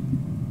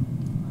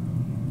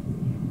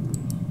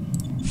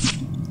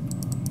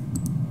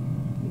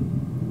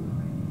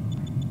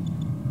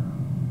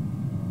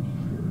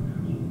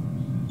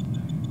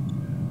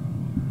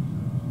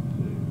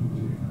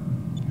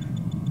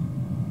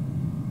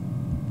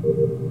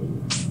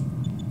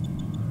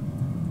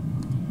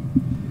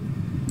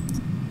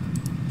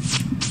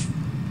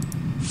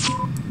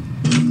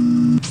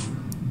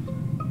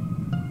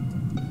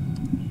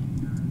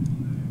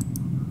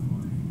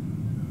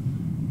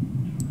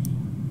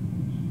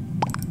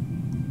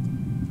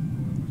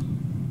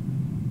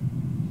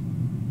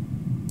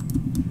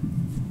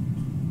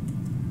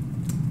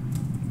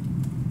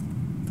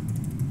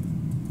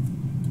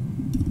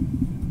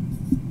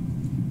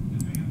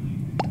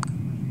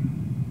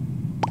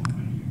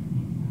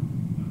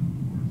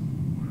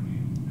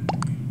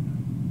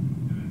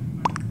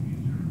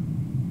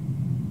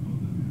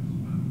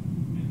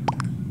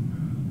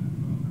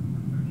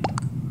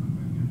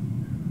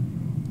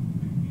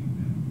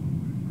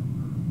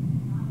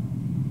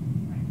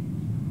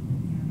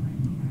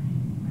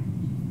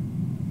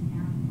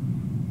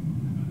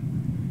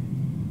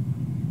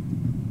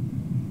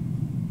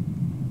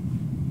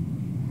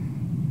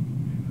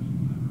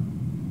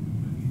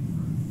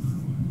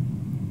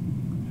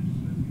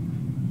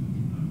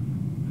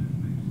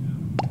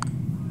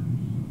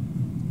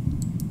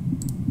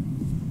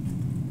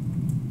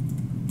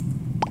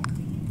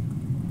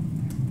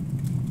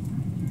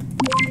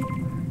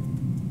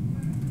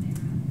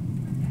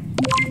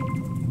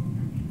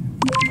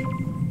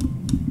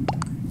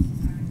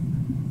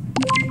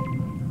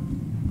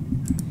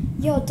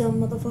 Y'all dumb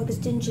motherfuckers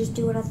didn't just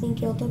do what I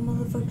think y'all dumb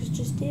motherfuckers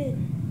just did.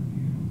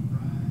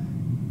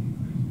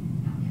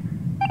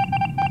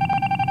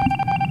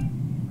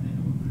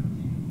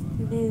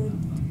 Dude.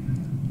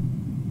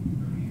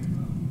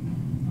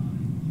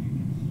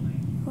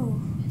 Oh,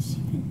 is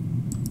there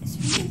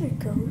any other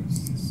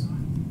ghosts?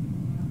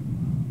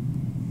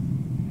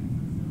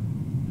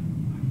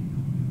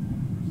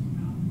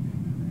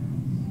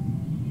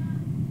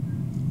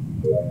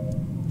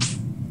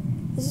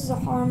 This is a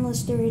harmless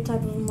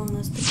stereotype of Among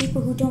Us. The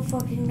people who don't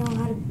fucking know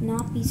how to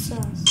not be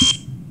sus.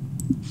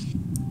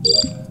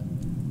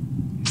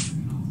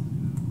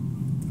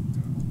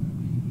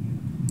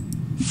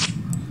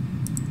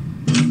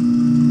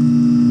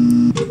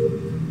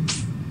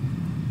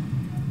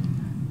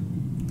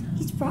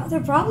 They're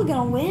probably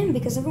gonna win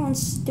because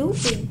everyone's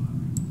stupid.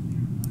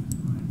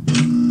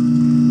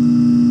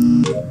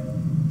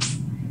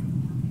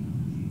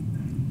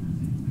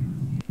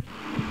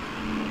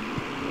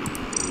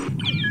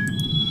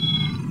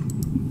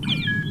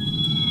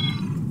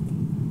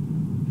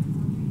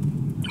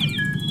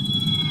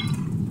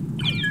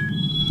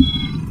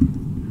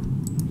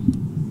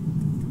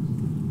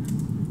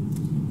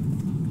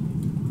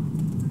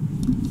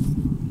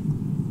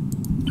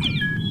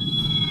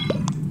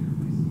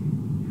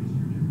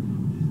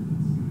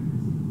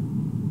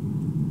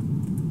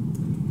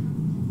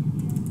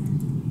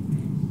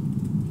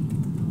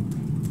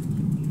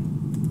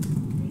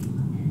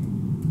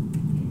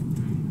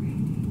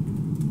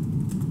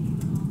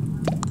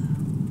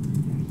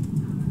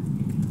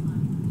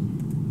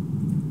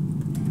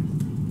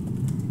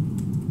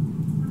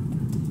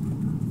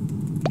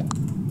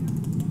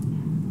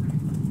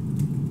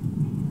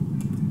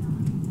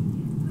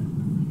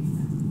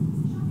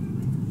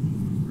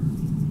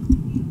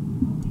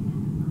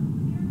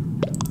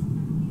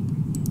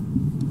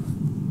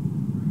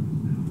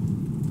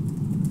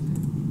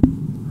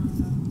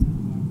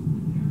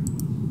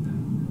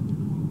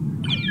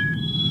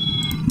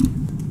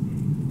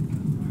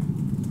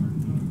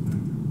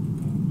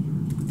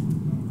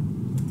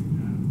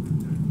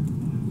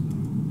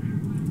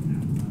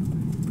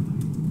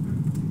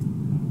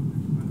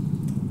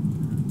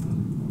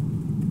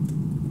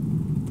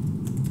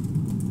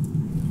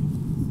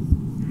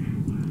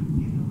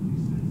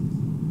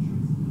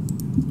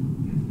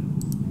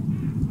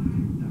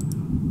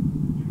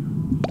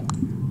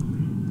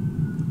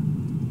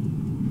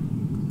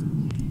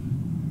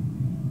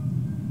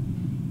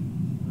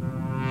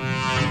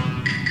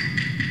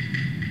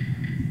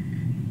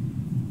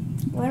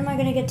 When am I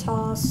gonna get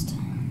tossed?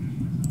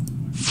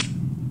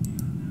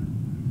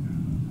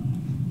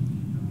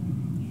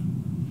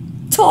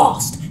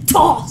 Tossed!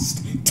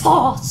 Tossed!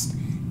 Tossed!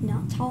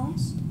 Not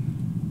tossed?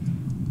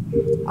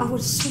 I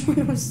would have sworn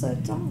it was so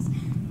tossed.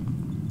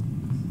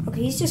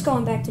 Okay, he's just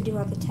going back to do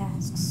other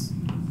tasks.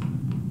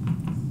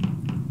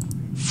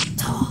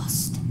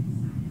 Tossed.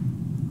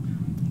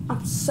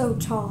 I'm so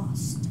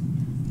tossed.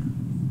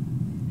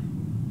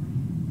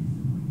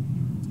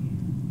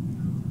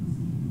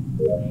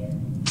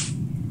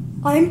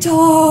 I'm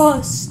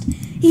tossed.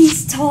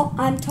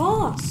 I'm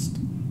tossed.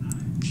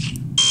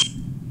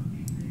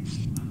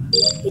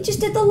 He just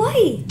did the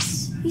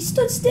lights. He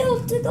stood still,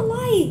 did the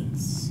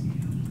lights.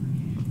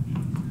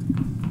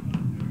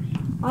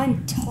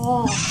 I'm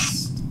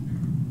tossed.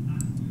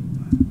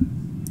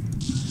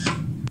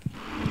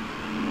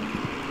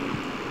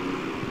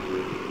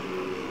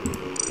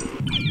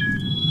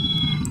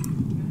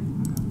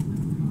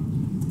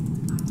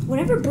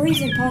 Whenever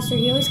Bree's imposter,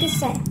 he always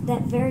gets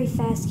that very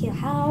fast kill.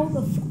 How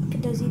the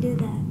fuck does he do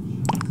that?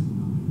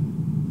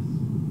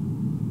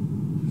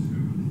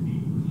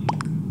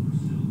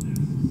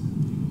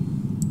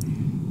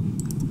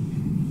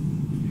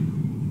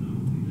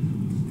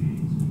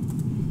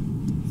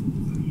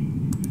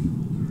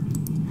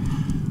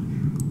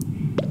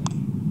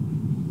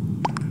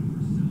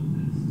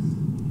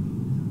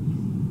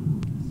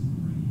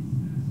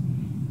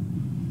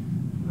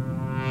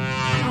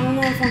 I don't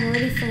know if I'm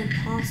ready for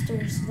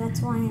imposters, so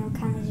that's why I'm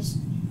kind of just...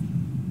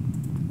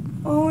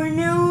 Oh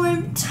no,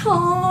 I'm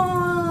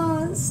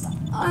tossed.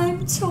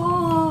 I'm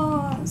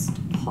tossed.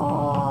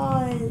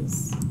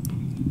 Pause.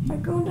 I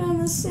go down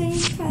the same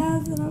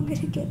path and I'm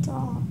gonna get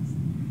tossed.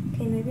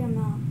 Okay, maybe I'm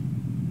not.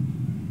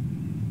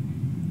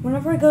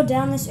 Whenever I go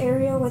down this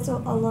area with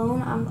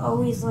alone, I'm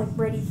always like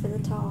ready for the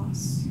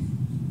toss.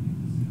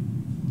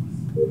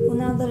 Well,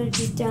 now that I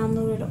just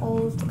downloaded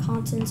all of the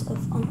contents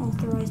of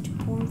unauthorized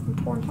porn from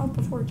Pornhub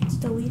before it gets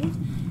deleted,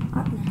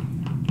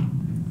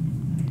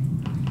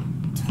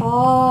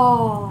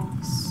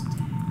 tossed.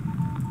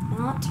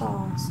 Not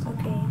tossed.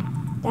 Okay.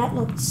 That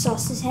looked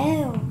sus as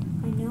hell.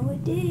 I know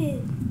it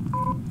did.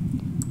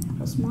 It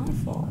was my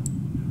fault.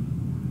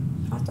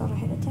 I thought I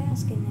had a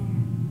task in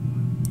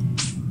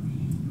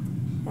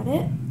there. That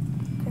it?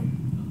 Okay.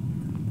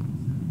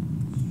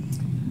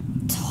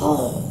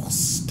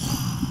 Tossed.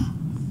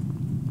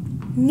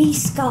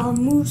 Miska,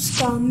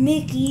 Muska,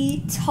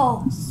 Mickey,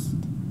 tossed.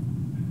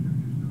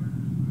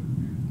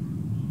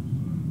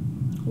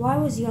 Why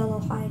was yellow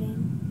hiding?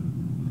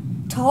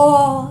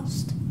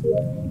 Tossed.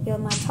 Yo,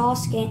 my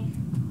toss game.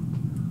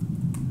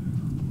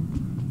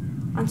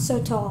 I'm so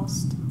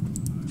tossed.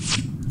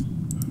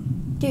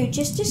 Dude,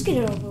 just get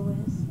it over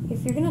with.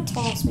 If you're gonna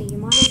toss me, you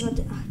might as well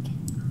do...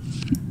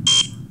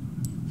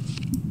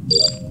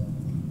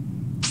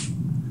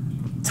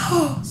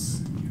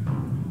 Tossed.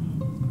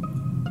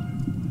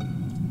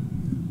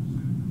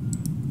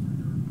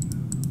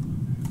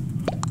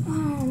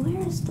 Oh,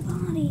 where's the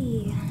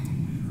body?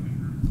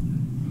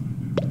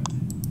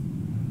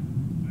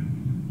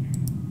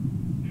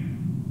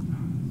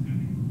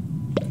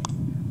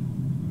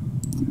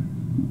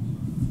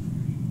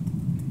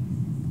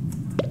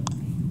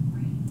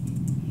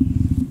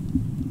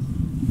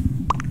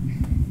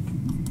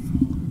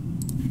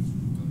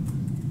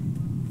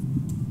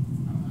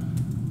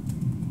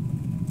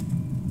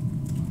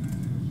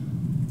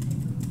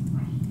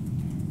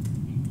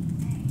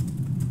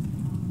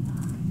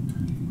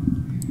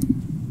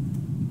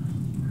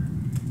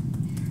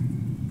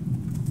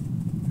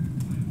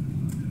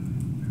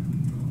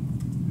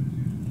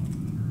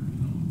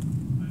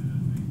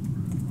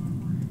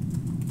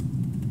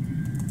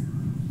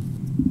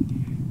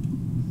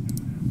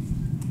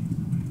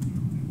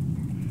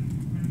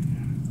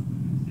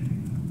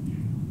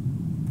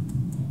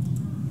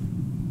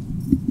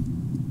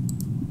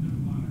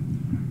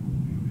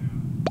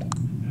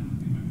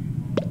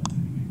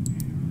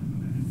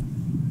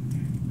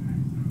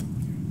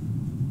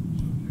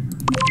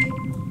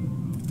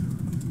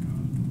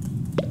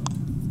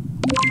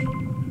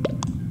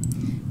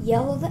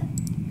 Yellow that.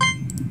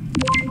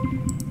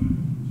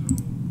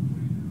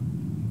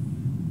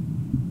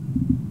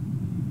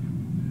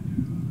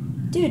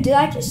 Dude, did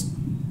I just...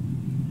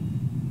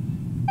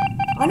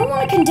 I don't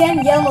want to condemn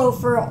yellow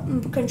for a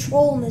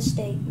control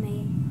mistake,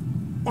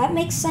 man. That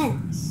makes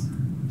sense.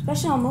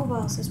 Especially on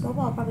mobile, since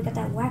mobile probably got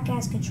that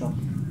whack-ass control.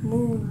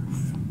 Move.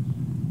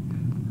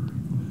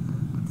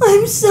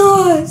 I'm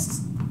sus!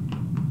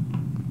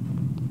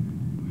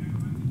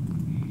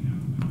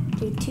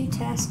 Do 2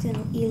 tasks in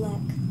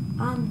elec.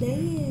 I'm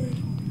dead.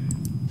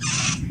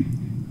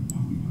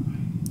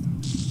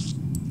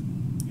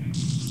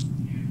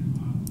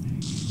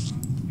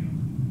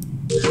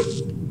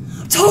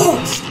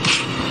 Toast!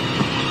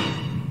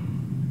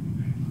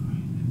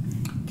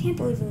 Can't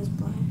believe it was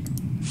black.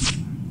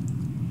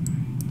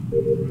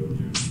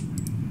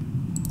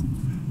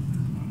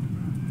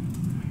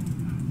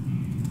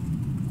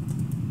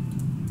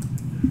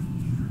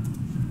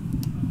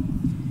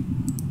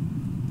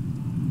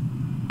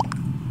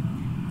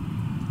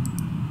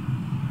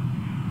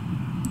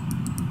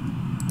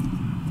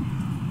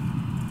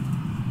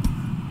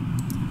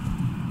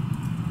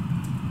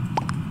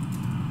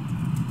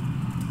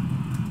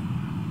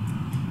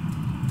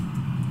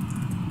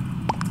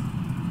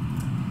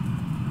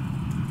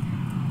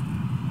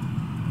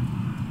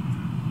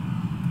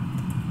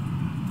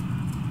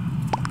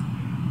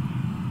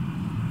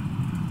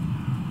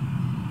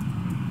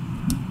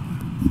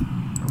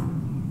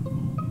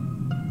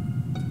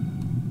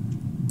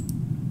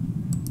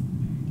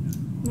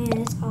 Man,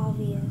 it's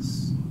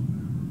obvious.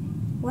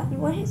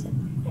 What is it?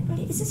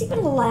 Is this even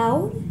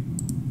allowed?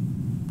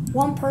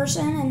 One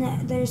person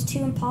and there's 2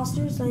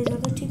 imposters, these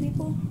other 2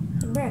 people?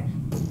 Bruh.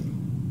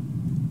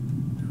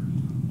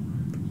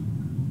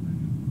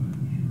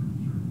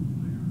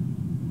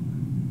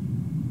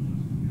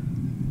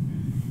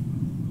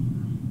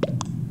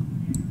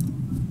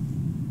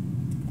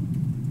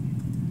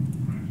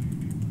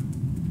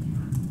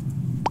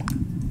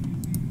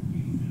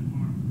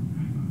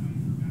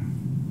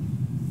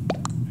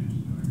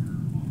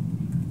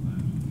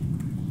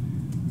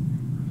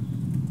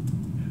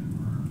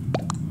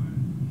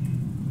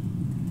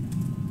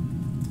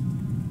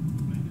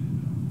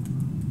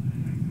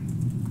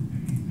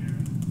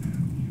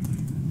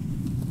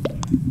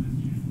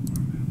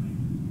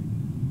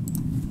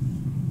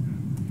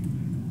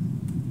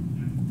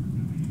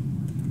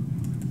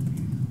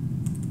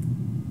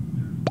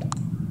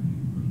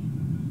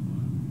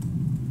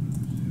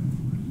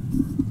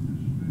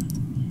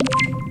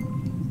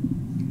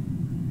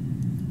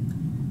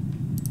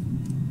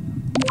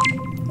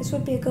 This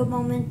would be a good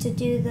moment to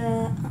do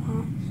the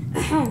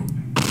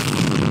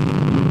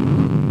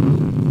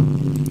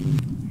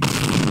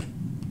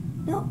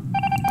no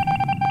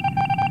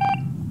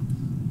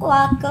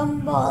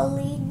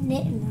guacamole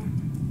knitting.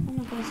 I'm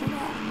not gonna say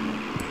that.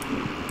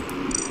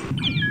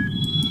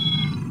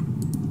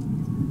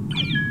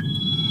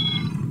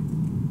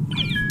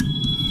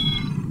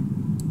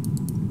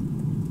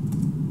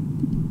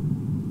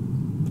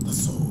 The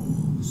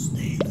souls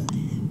they live.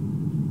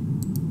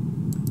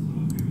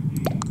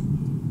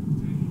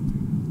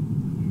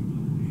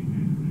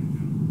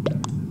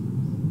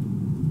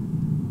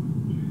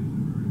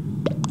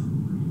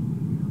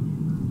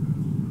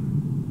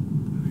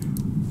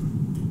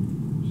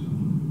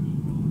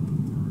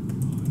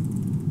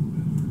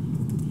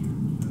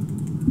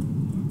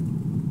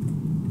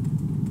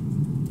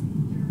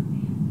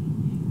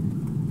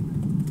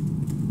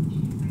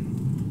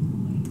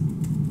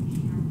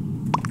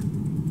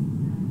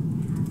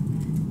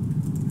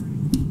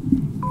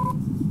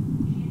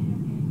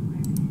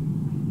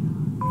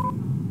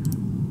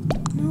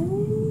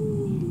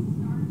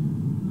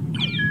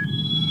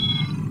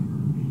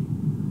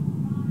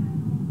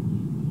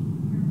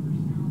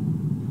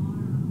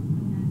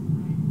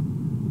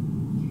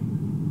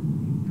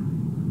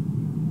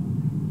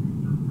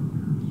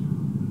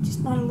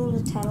 Not a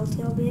little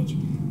tattletale bitch.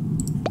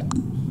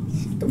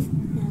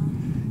 No.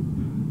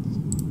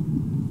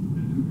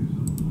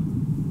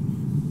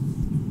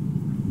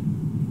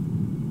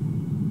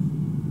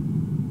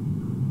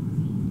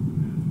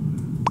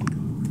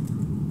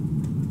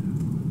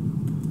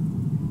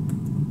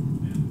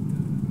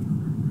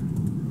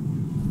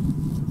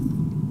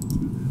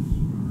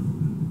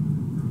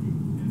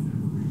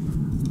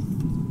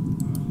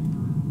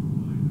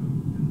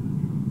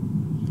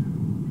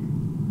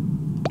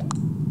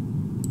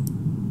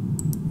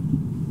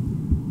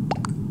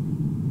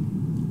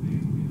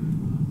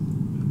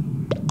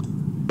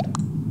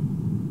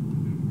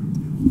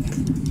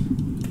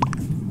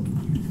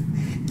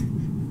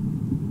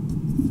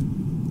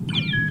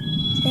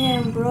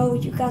 Damn, bro,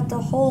 you got the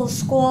whole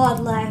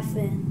squad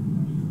laughing.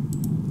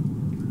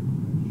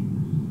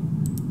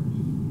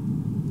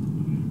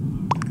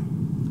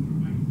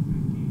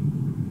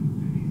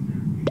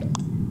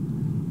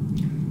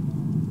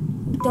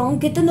 Don't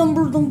get the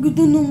number, don't get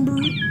the number.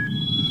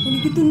 When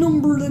you get the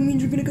number, that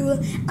means you're gonna go,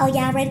 oh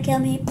yeah, ready to kill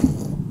me.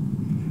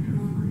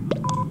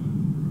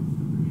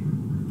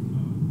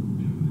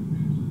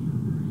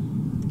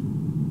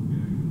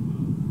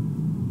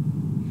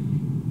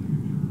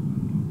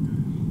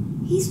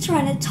 He's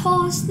trying to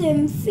toss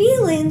them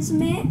feelings,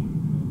 man.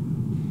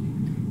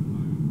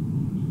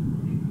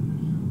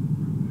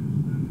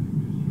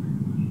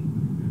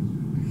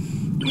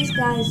 These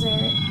guys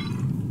are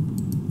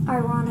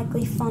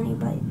ironically funny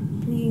by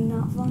being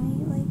not funny.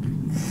 Like,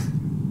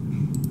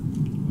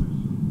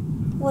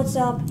 what's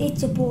up?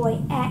 It's your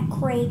boy at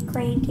Craig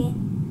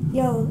Kraken.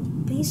 Yo,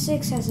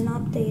 B6 hasn't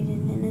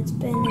updated and it's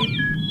been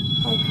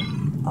like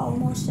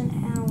almost an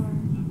hour.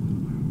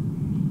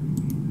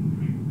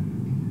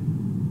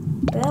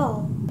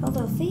 Belle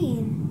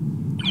Delphine.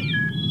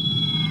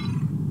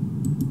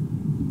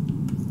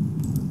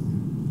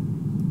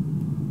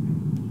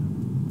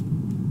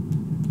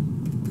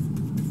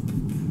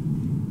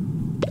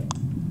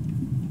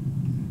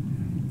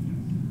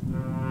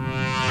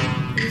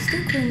 He's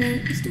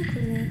still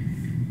crewmate.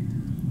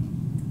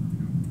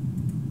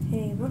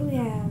 Okay, what do we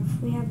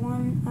have? We have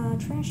one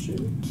trash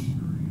chute.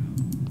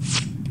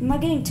 Am I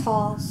getting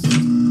tossed?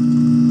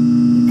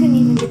 You couldn't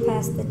even get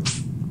past the...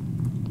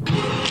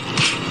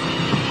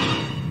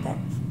 That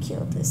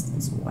kill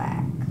distance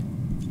whack.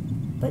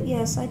 But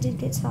yes, I did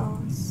get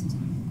tossed.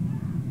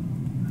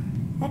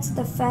 That's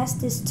the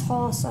fastest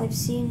toss I've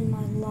seen in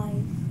my life.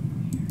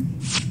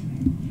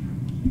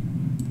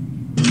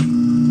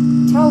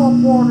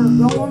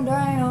 Teleporter going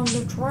down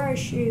the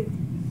trash chute.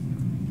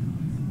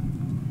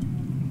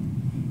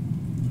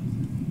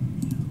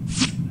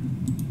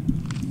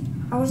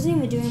 I wasn't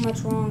even doing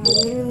much wrong. I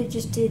literally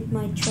just did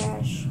my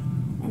trash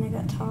and I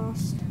got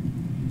tossed.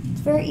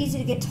 It's very easy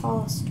to get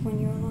tossed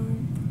when you're alone.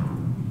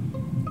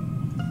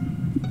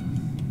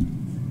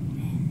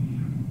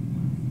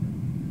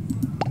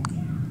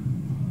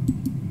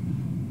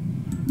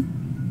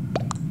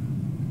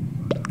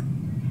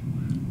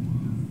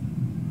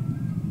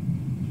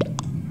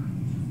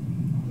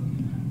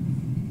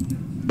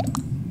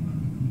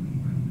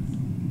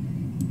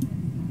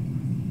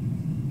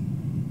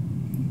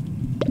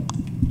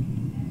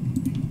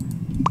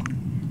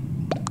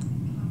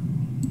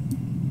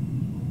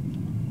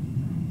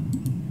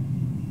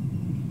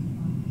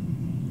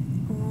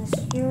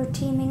 You're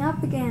teaming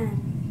up again.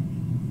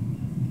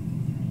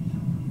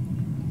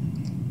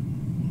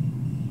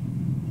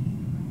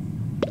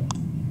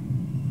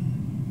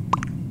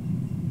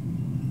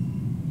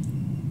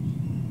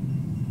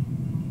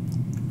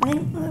 I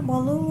think,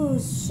 well,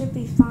 Lulu's should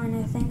be fine,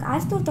 I think. I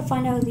still have to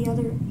find out who the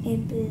other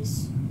imp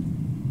is.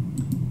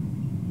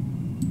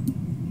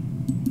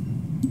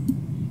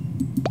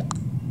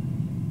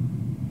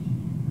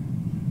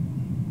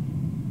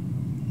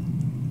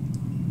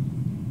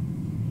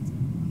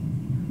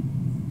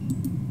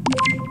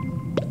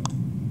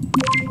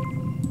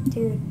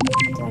 Dude,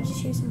 did I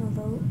just use my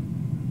vote?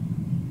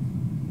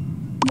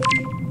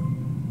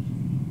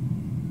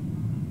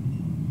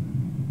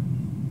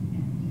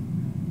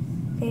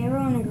 Okay,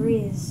 everyone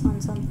agrees on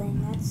something.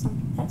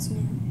 That's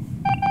new.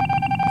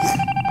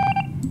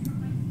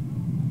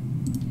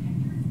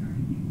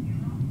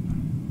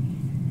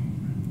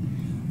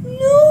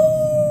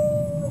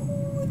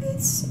 No,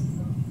 that's so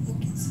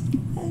fucking sad.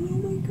 Oh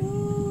my god.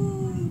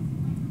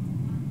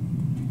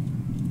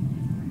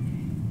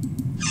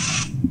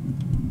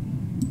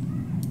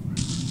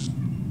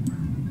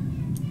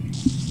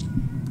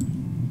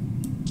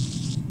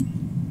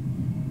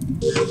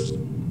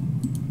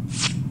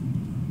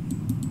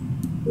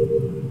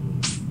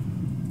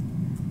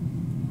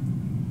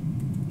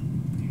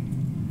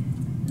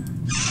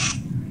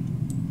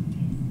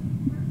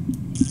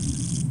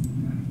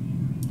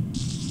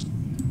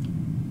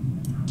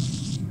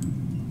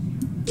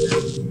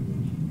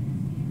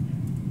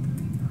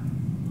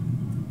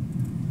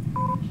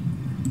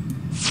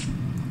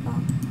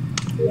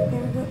 There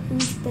we go.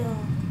 Who's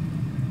Belle?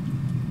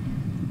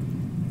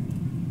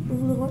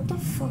 Lulu, what the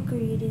fuck are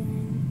you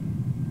doing?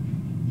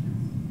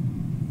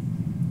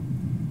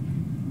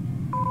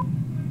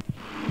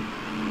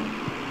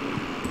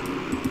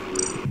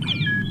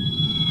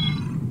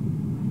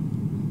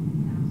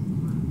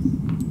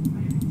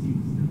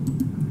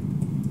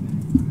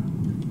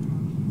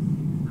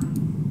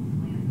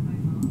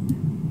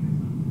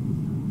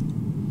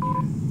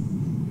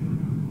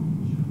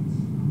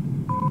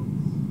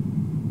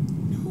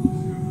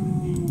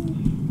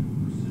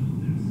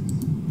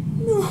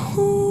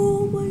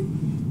 Oh my,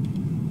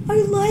 I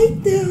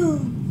like them.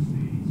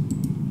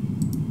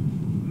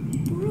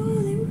 Bro,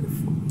 they were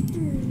fire.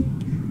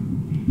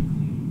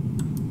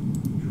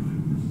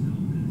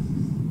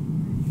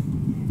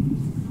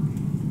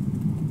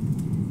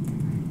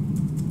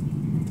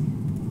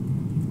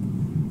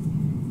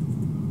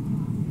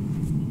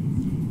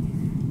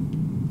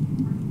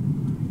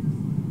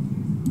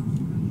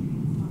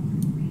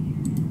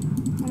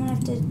 I'm gonna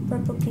have to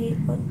replicate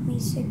what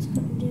B6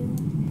 couldn't do.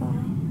 Bye.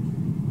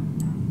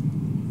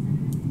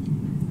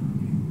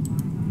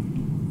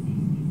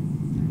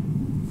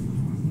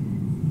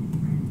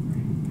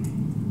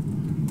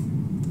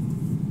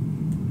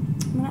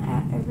 I'm gonna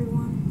add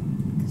everyone,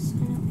 because I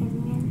know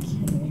everyone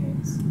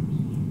cares.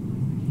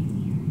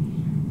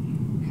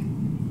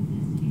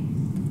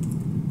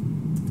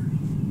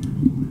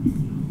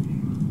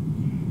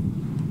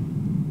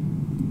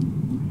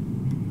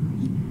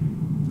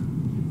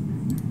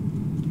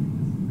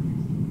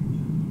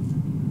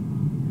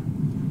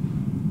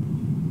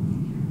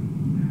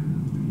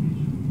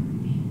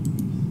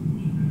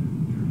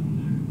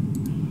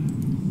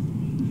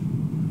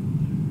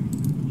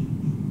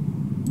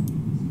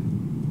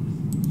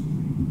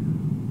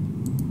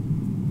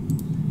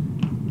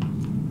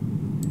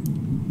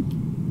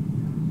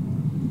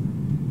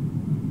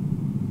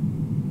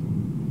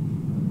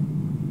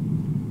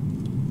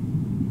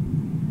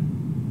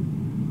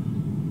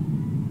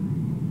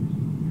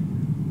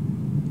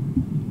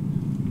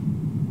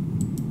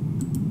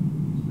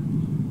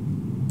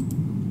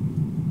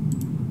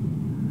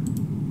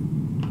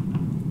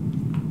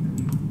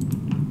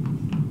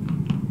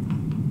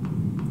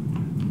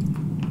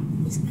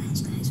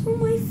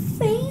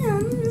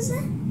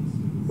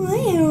 What?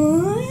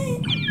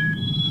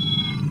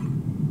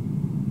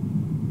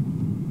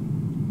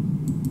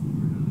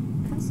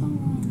 Got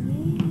someone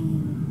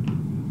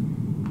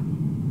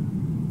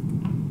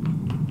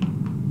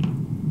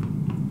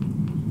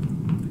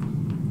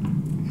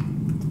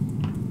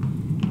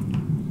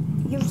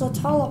leave. Use a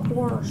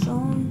teleporter,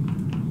 son.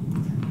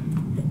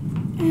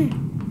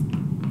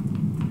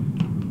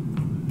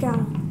 Got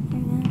him.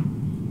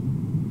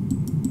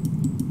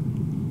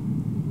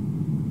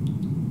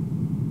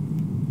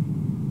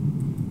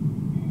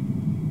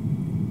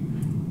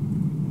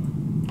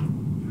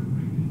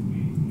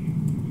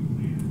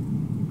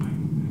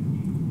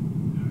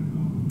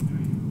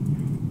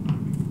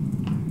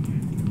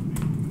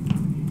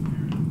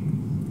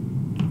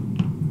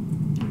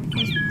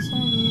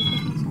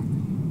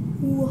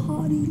 Ooh,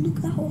 hottie, look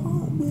how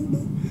hot,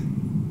 baby.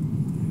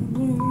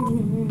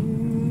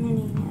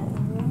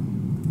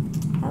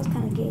 That was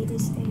kind of gay to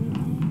say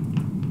anyway.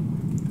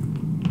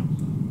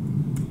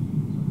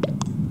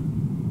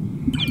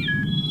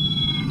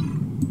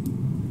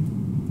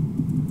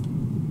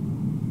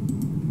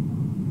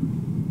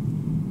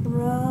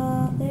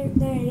 Bruh,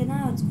 there you go.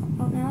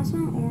 Now it's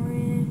not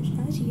orange.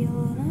 Now it's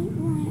yellow. Now it's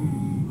black.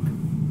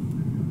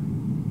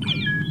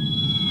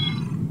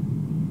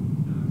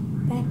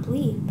 Back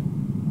bleep.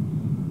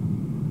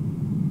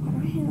 Why do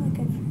I feel like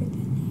I've heard that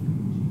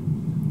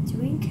name? Did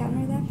we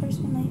encounter that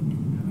person like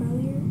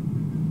earlier?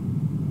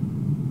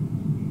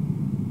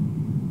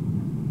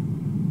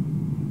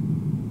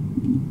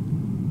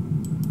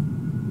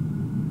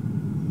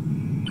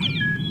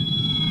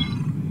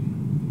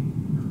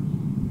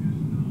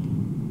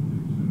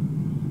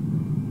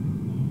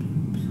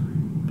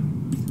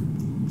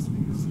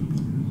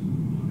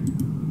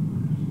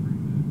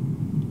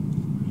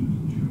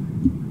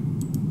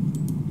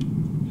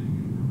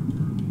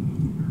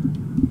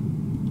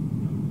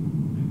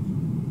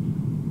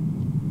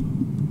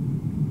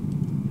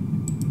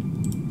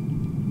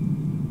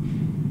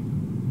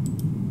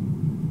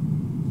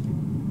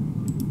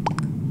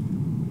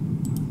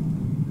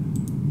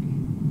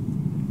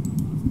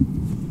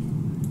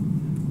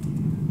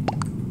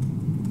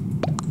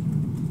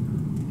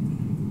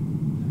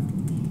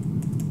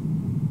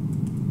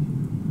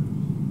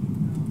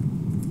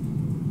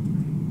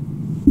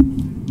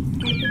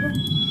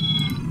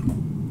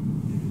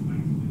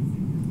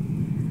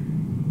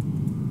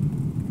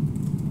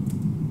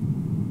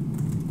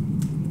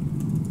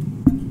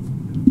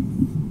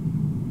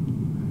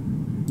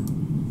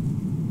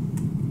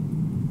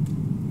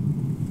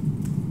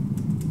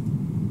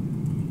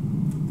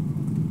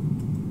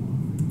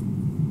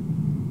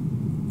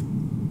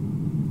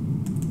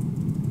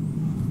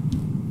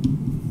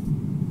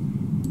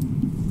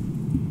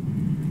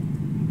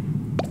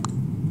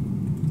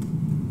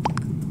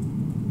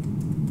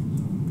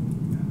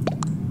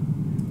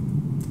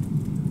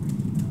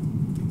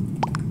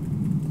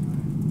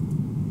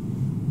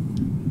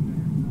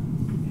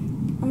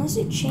 Unless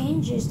it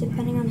changes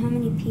depending on how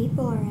many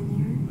people are in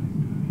there.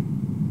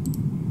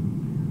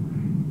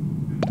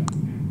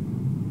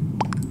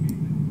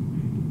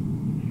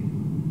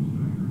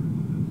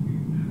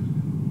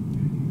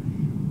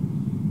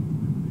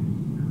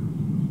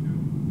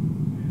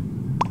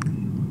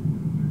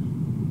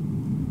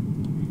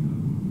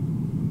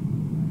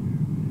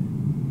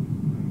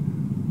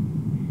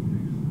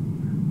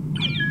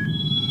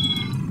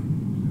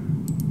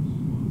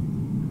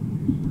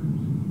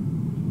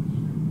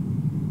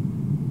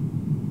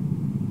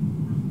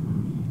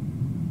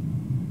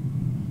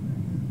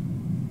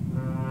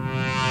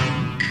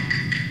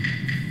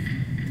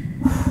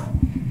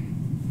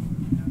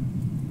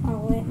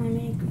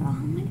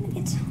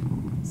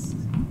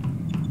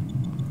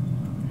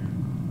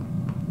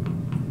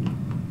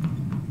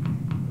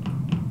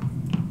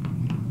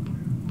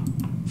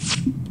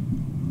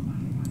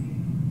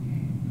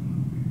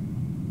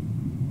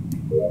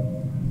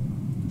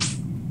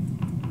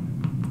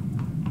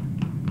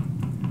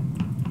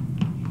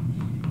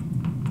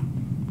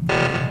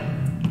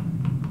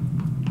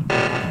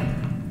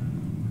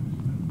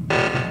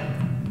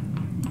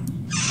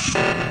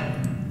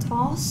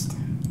 Tossed?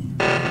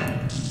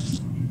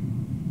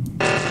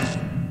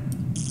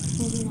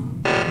 Maybe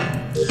not.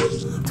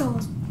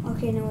 Tossed.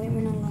 Okay, no, wait,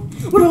 we're not alone.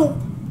 We're not alone.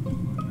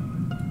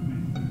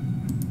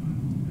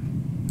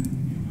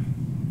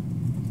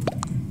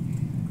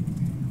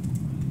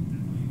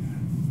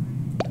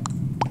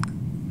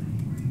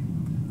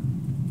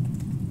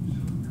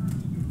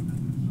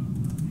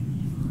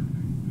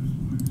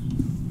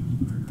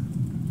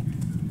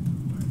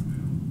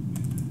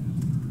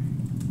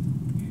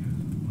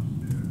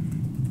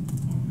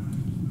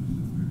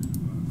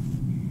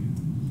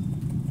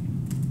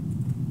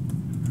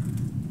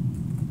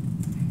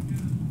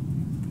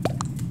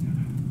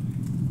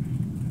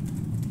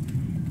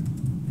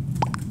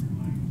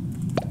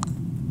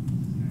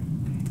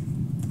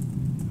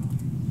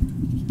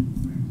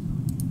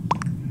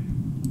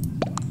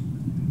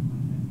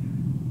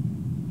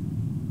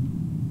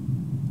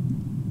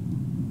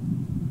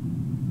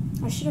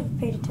 I should have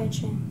paid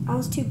attention. I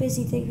was too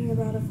busy thinking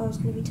about if I was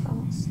going to be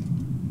tossed.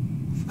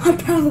 I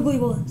probably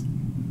was,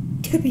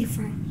 to be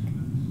frank.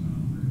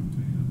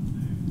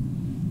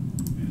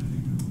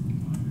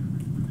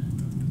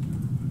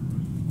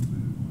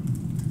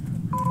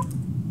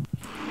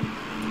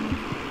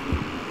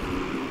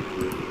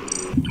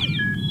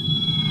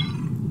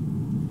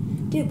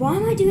 Dude, why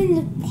am I doing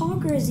the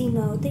poggers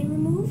emote? They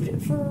removed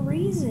it for a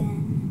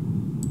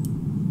reason.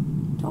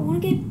 Do I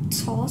want to get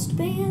tossed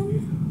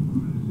banned?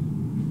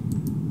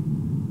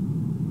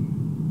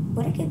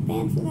 Would I get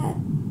banned for that?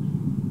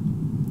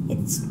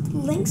 It's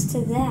links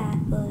to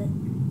that, but...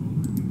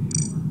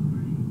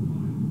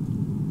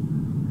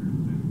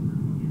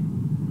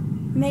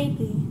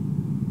 maybe.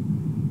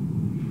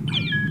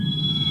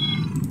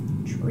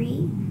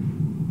 Tree?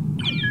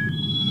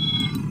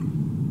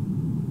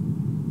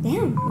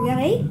 Damn, we got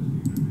 8?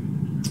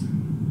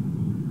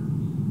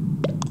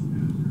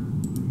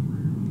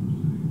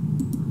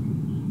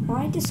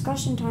 Why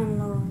discussion time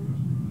low?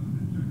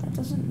 That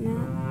doesn't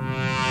matter.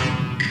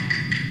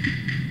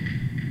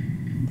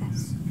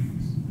 That's...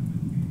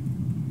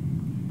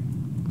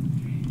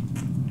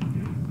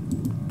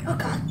 oh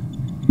god.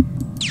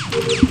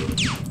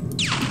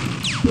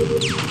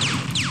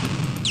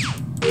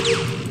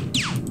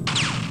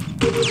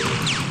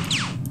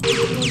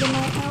 Look at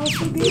my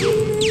alpha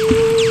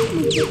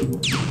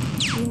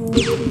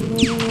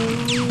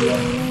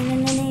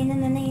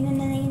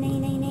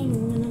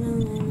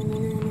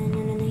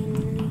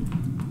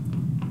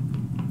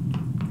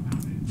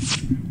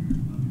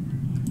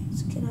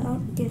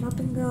Get up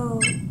and go.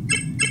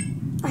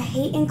 I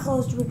hate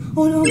enclosed room.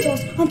 Oh no,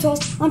 I'm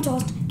tossed.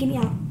 Get me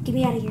out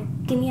of here.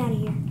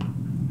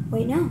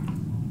 Wait, no.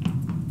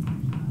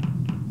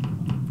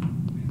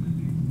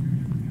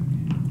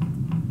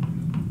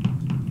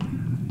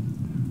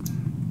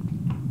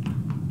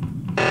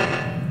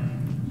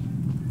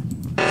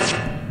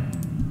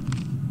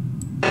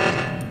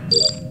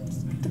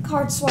 The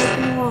card swipe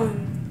and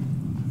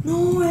run.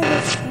 No, I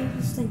have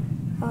this thing.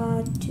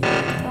 2,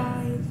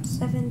 5,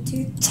 7,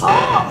 2,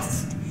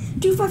 tossed!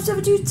 2, 5,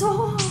 7, 2,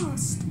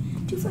 tossed!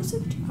 2, 5,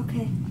 7, 2.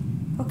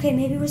 Okay,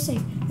 maybe we're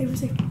safe.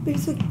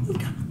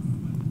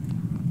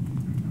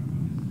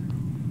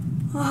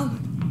 Oh god.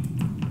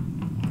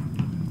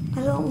 I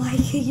don't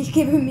like it. You're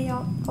giving me a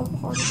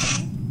heart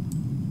attack.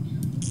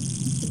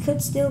 It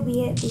could still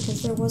be it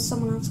because there was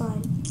someone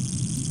outside.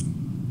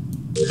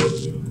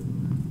 Let's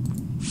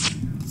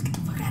get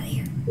the fuck out of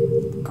here.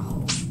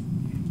 Go.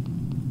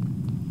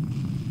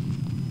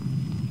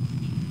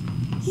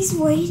 He's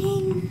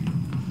waiting.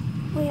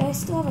 Wait, I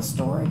still have a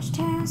storage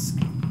task?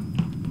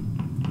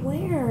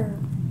 Where?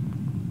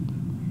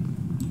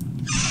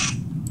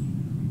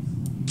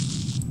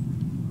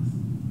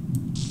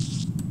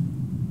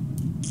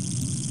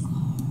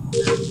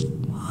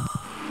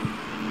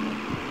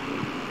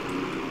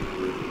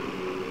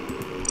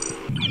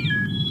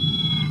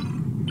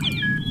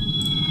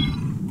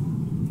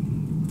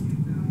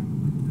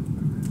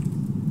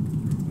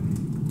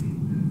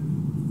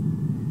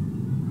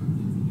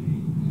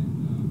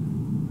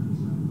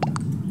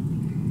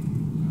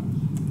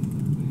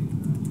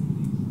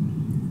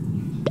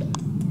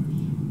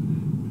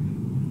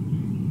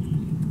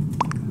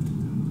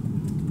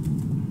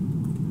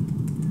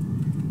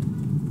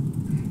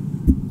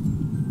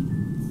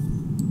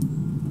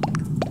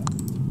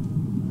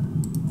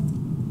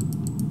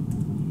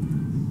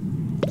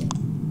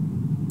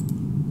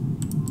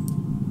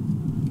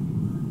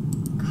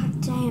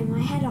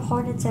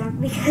 Heart attack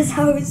because I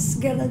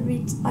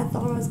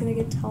thought I was gonna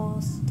get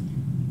tossed.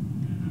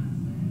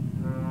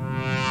 I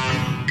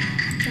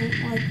don't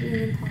like being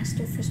an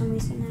imposter for some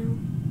reason now.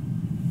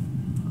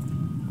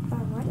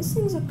 God, why does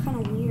things look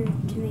kind of weird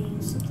to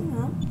me? Something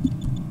up?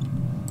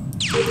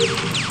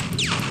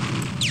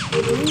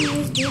 I didn't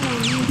use doing my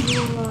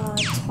usual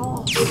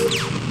toss.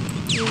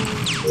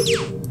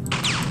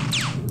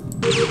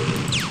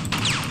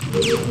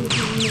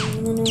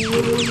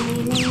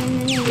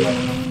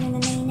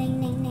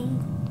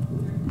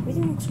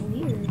 Everything looks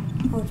weird.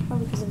 Oh, it's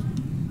probably because I'm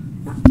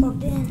not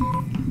plugged in.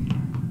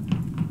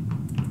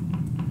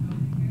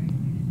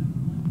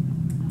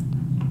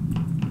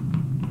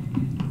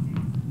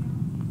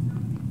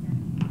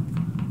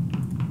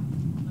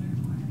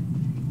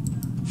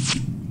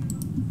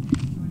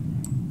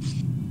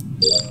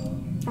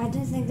 I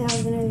didn't think that I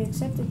was going to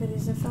accept it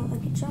because I felt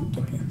like it jumped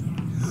a bit there.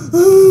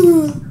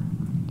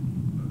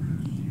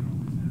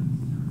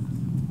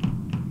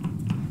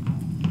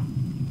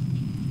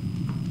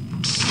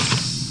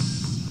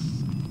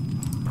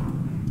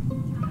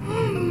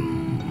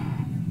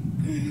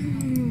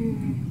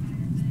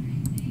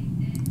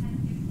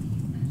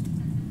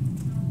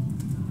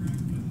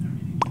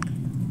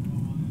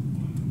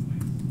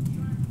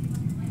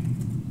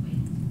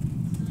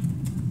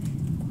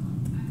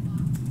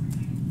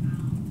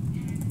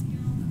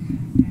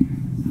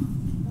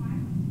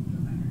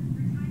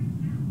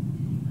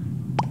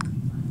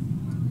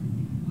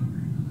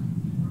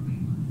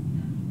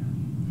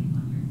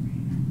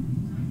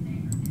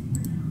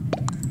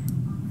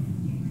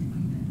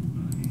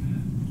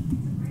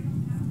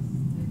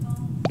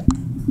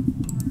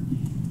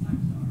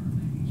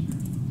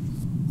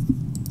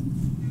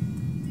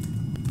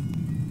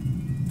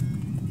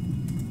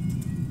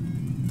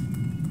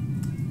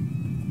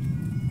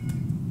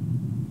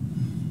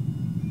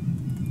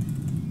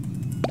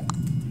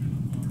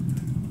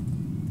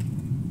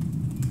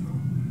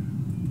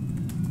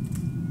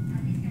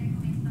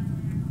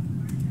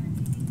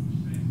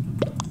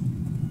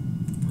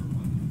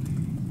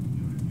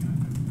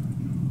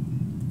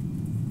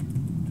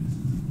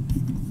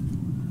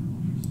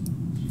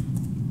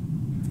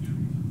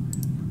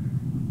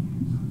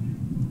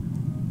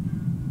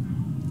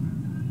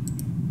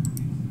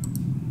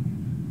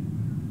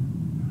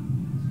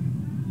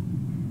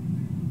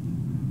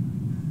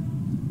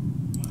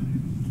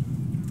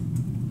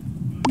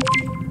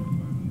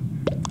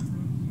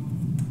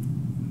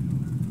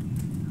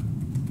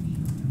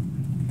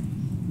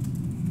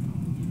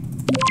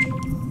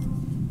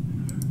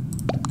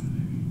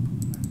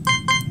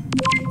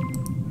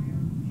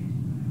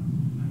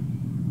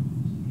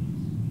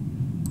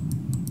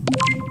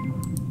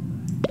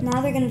 Now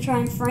they're gonna try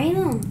and frame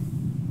him.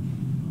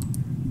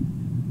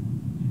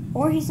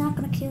 Or he's not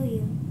gonna kill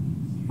you.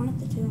 One of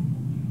the two.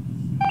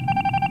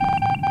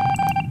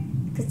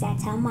 Because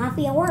that's how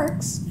Mafia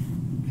works.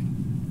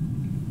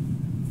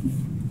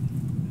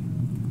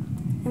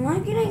 Am I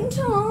getting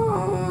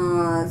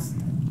tossed?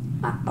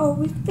 I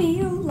always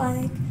feel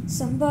like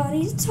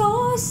somebody's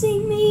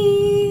tossing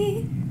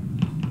me.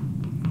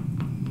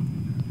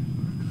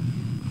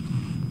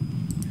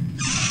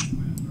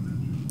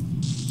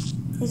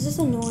 It's just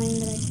annoying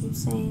that I keep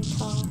saying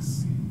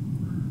toss.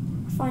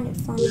 I find it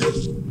funny.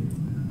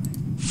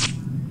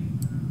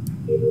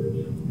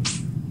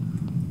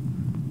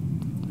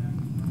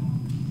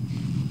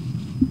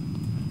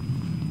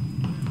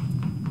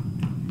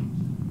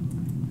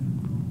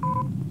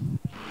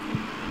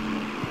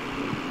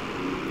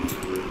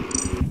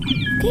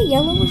 Okay,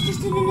 Yellow was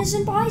just an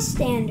innocent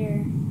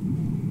bystander.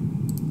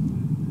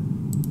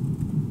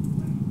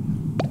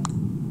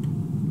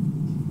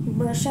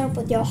 Brush up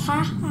with your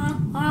ha ha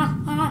ha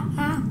ha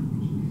ha.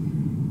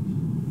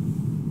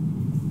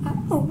 I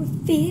always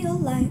feel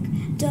like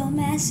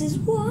dumbasses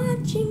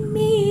watching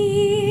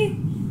me.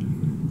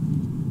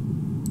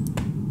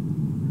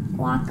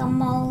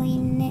 Guacamole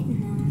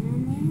knitting.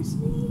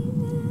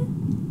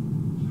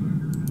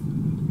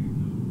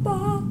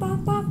 Ba ba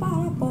ba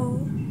ba ba.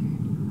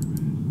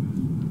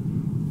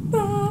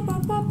 Ba ba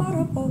ba ba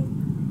ba.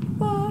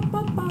 Ba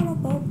ba ba ba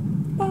ba.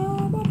 Ba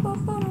ba ba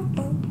ba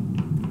ba.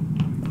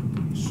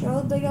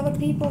 Show the other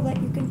people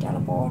that you can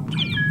teleport.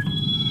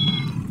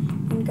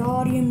 And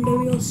Guardian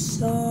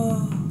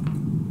Leviosa.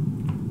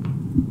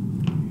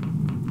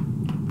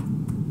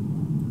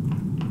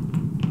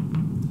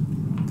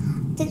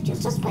 Did you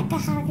just make a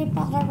Harry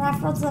Potter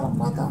reference? Oh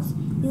my gosh.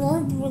 You're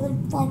really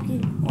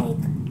fucking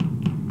like.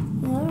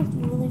 You're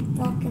really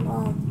fucking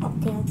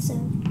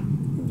offensive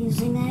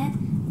using that.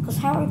 Because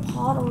Harry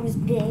Potter is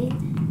gay.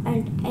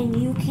 And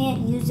you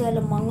can't use that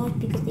Among Us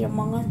because the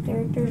Among Us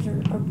characters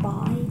are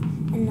bi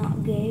and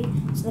not gay.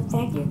 So the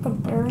fact that you're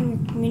comparing your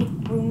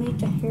comedic roommate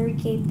to Harry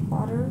K.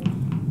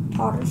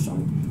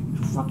 Potterson,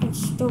 you're fucking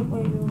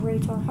stupid, you're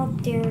retard. How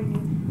dare you?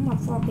 I'm gonna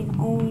fucking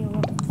own you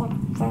like a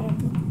fucking fat.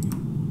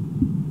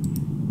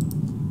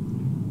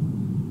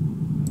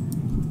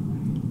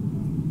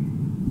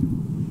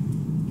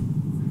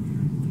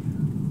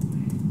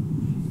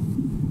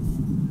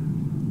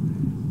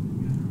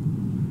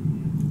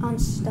 I'm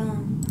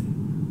stunned.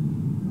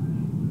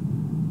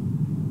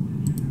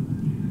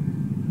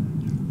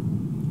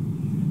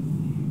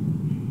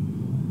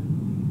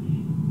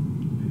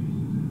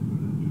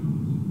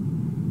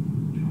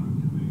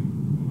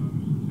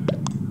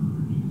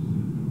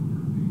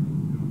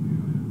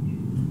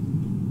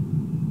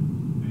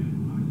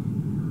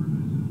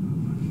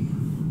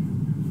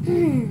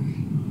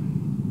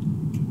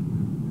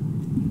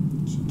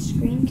 Should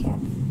screen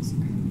captures.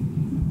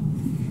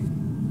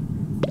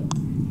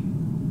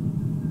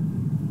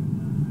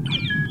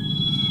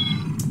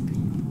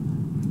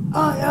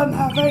 I am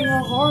having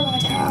a heart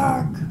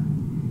attack.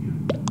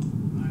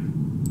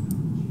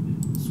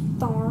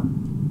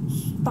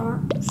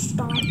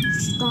 Start.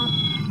 Oh,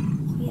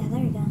 yeah,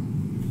 there you go.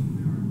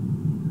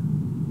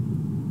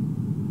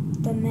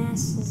 The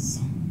masses.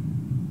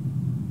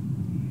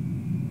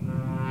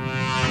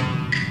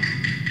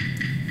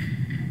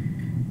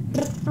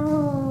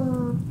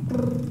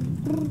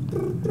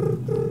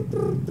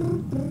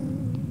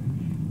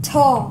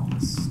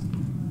 Tossed.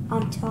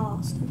 I'm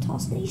tossed. I'm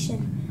tossed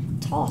nation.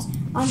 Tossed.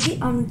 I'm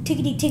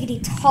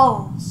tickety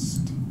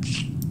tossed.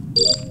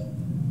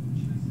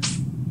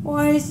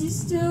 Why is he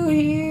still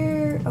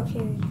here? Okay,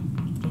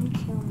 he didn't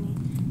kill me.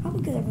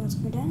 Probably because everyone's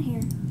coming down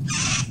here.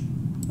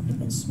 Would have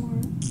been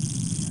smart.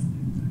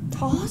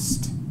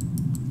 Tossed?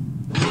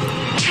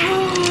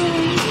 Oh,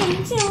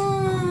 I'm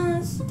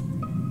tossed.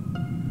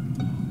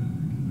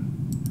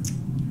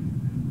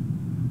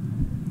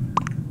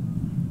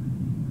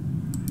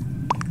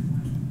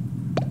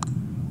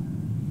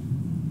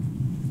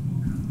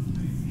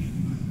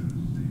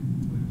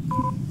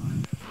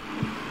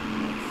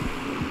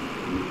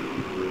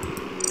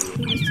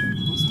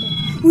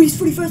 Oh, he's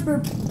pretty fast,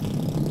 bro.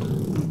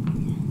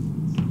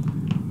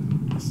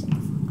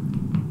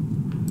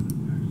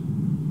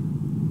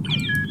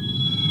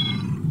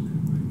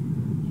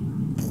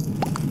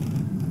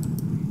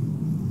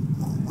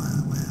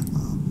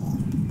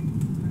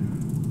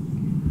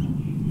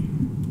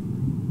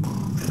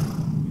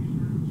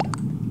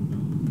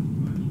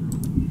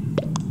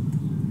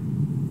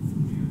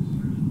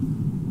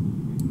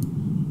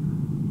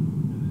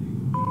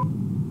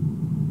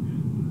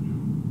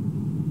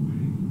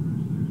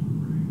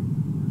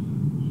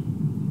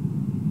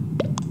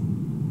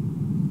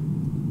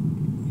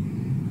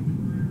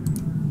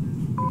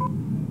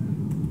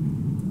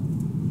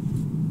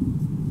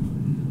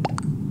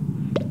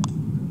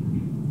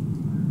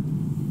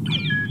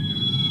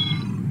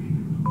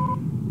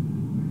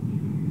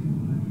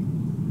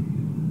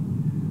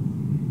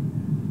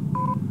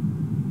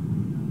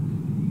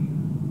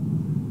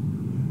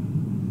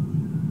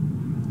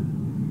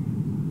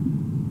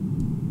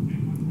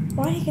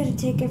 Why do you gotta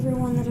take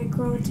everyone that I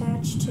grow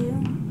attached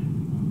to?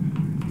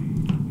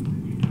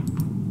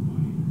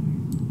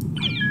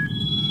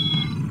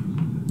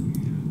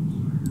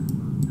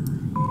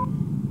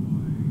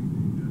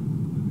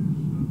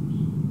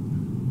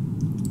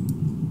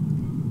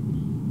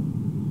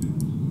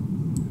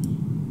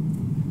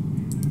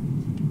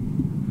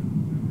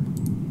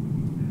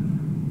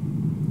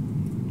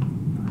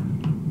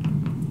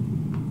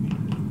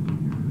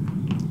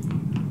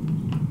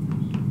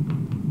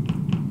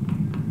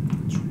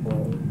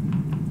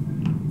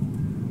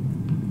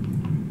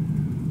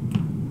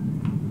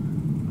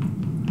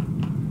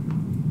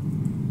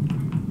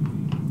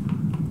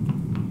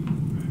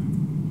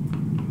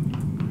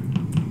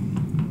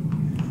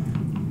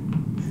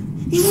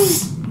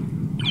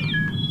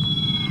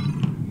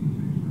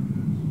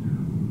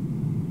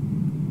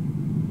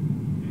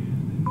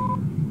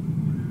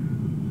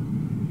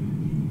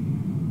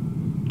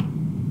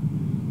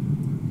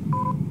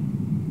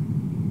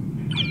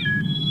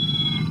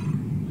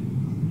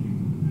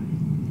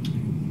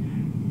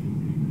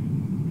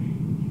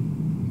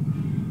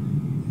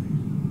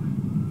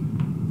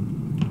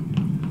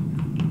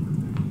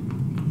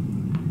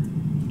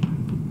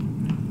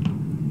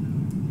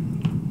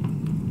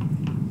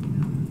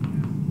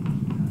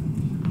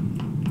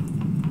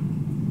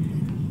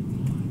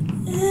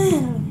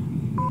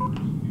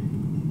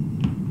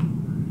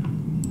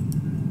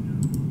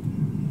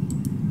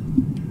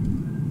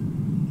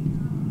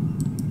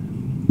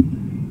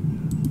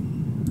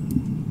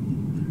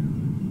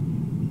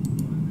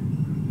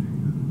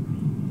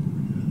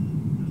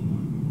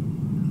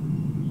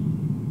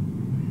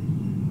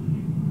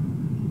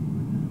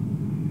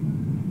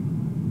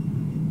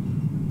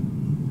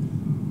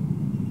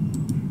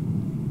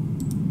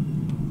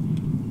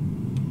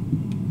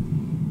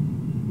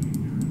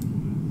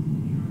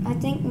 I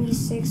think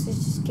Me6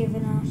 is just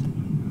giving up.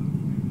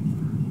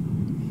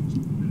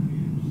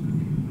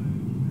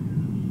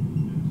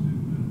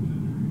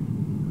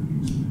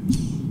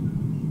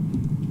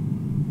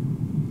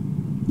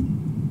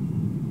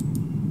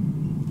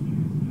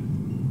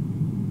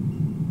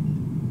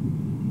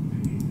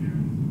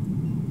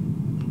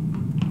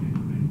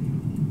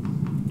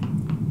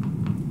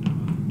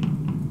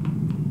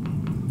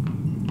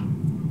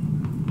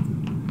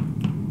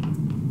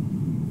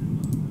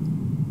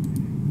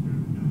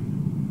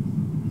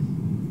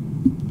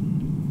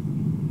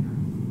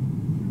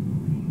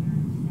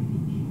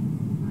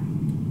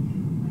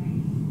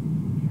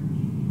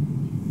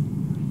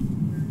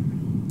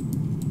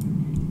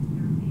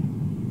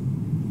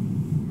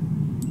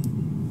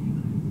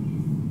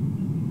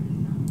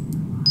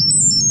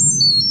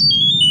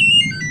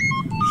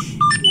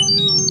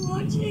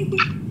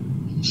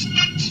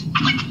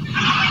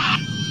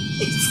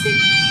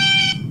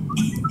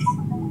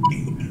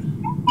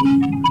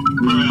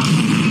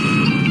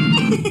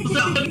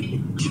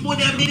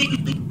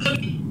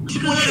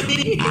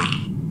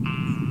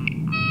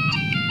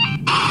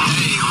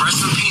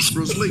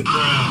 Bruce Lee. I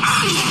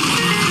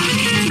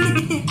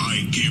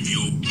give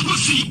you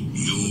pussy.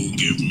 You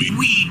give me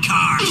weed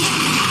card.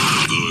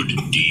 Good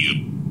deal.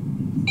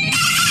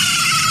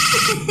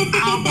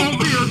 I'm gonna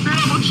be a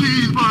double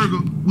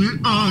cheeseburger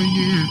with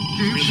onion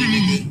and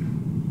cheese.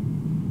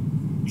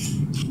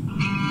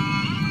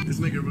 This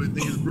nigga really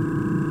thinks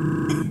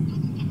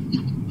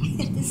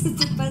This is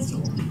the best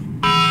one.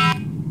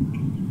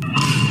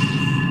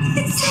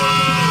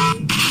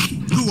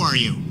 Who are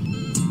you?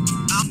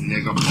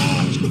 Nigga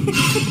balls.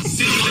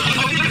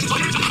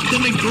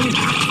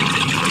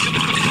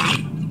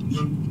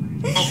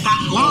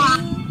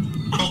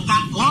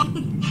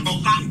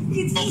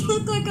 You just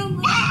look like a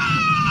mom.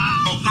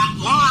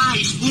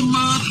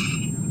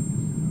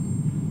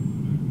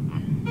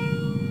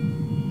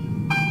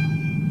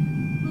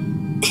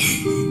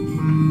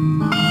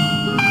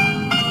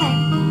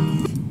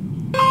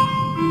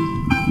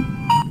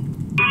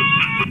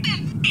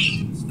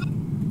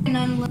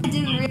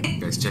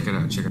 Guys, check it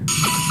out, check it out.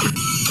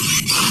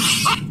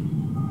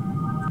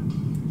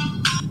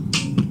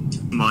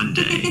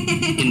 Monday.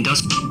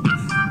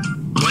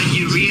 When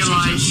you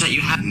realize that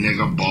you have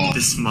nigga ball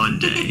this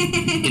Monday.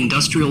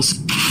 Industrial.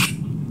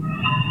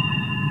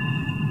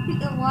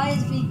 Why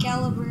is V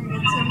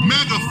calibrated so much?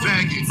 Mega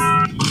faggot.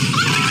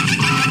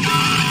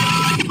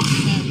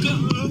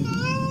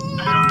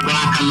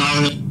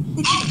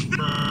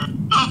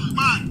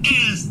 My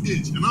ass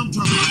itch, and I'm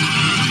talking.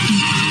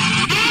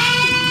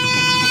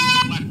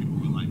 Black people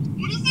were like,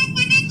 what is this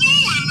nigga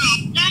doing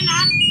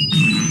now?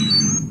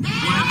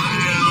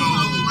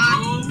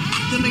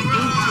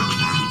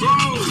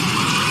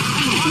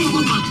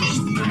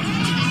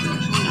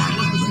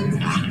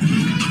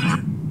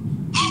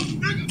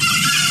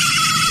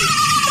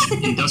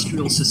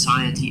 Industrial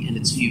society and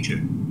its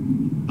future.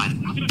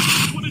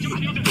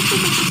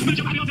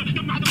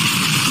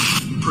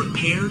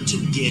 Prepare to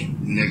get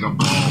nigga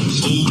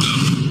balls. Hold up.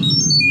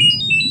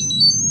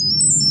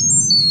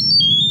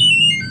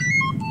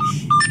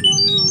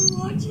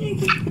 What are you watching?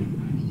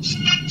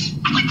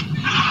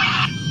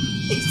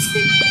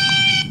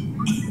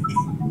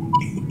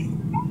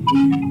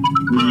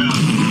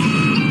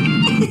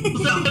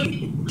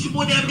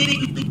 Hey,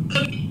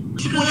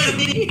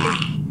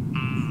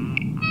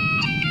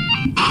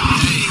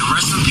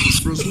 rest in peace.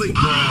 Bruce Lee.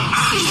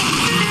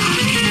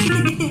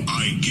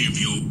 I give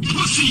you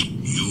pussy.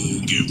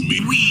 You give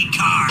me weed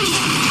card.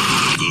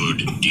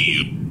 Good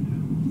deal.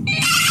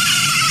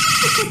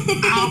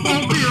 I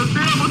want me a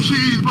damn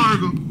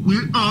cheeseburger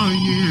with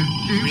onion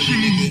and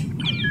cheese.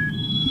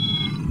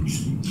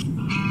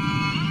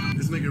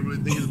 This nigga really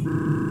think it's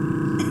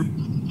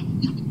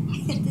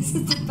This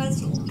is the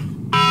best one.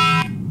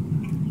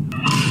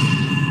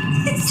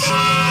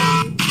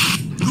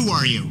 Who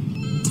are you?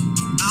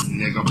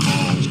 Nigga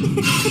balls.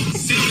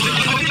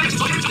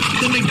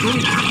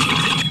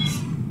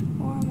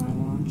 What am I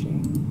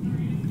watching?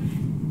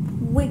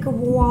 Wiggle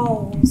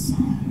Walls.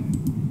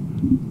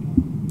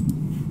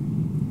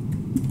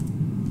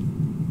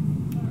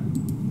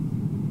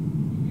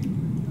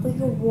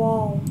 Wiggle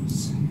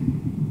Walls.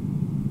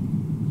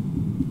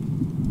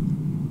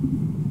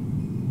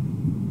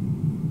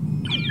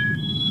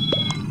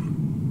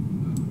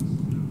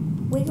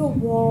 Wiggle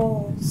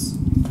Walls.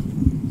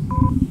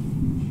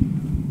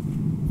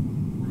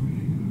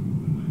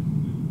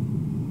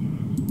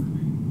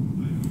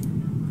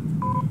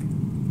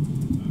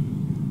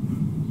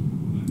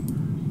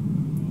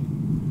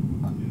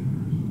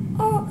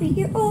 Oh,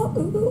 yeah, oh,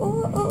 oh,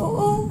 oh,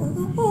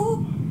 oh,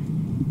 oh.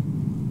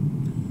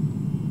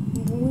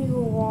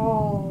 Wiggle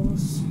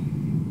Walls.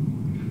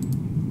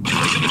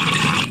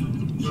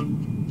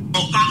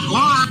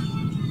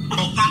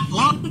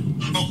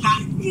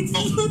 It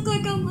just look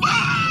like I'm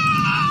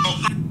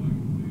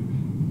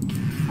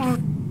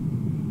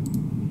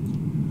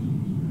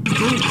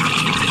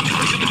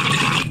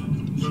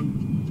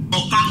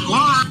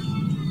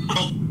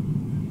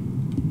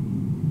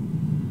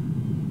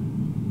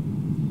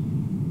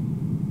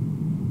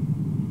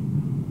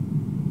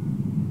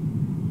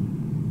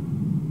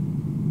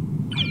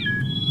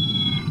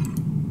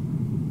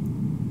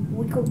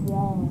Wiggle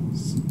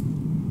Walls.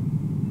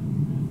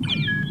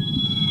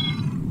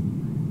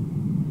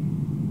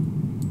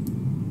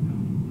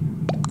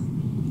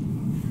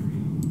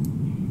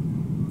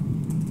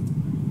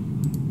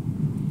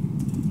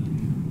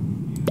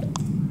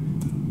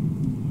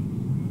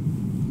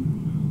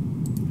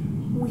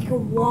 Wiggle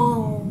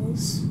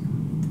Walls.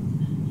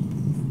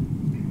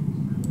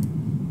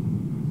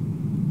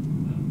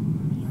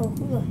 Yo,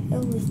 who the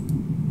hell is...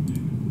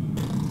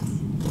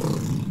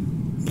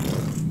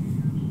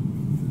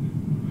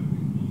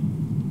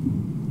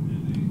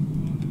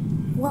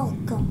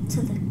 Welcome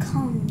to the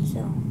Cum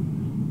Zone.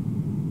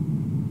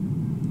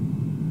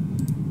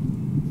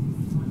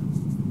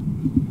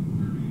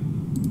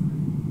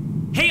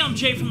 Hey, I'm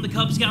Jay from the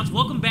Cub Scouts.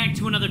 Welcome back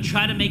to another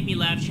Try to Make Me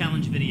Laugh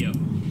challenge video.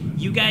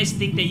 You guys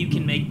think that you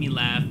can make me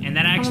laugh, and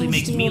that actually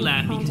makes me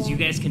laugh because you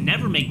guys can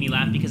never make me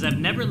laugh because I've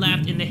never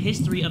laughed in the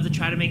history of the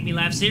Try to Make Me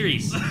Laugh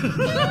series. That's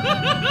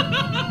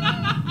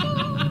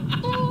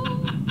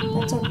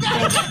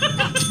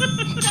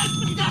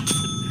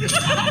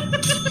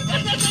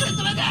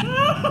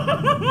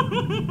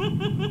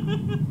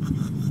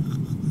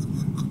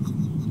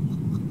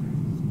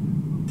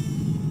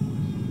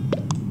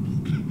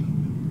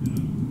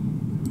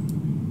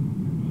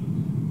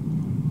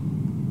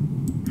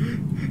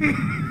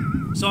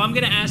So I'm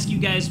gonna ask you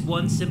guys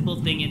one simple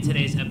thing in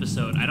today's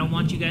episode. I don't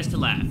want you guys to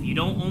laugh. You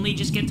don't only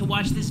just get to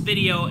watch this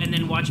video and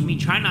then watch me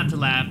try not to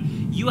laugh.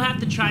 You have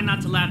to try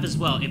not to laugh as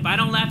well. If I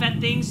don't laugh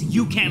at things,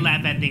 you can't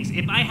laugh at things.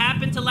 If I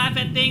happen to laugh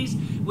at things,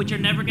 which are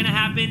never gonna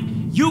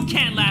happen, you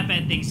can't laugh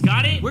at things.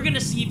 Got it? We're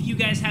gonna see if you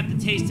guys have the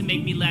taste to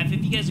make me laugh.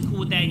 If you guys are cool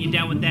with that and you're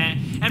down with that,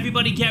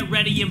 everybody get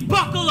ready and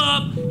buckle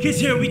up, cause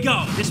here we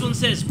go. This one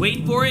says,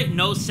 wait for it,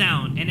 no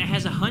sound. And it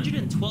has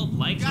 112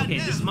 likes. Okay,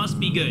 this must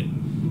be good.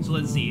 So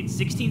let's see, it's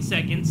 16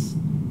 seconds.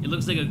 It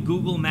looks like a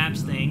Google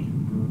Maps thing.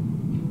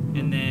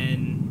 And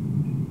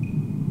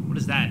then, what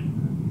is that?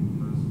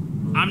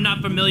 I'm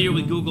not familiar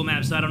with Google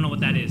Maps, so I don't know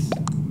what that is.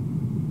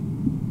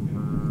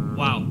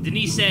 Wow,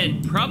 Denise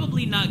said,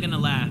 probably not gonna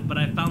laugh, but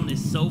I found this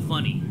so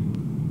funny.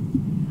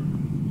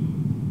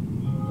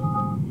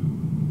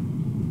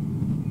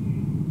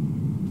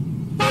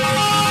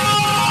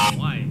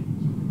 Why?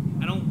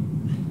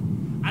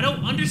 I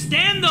don't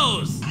understand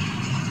those!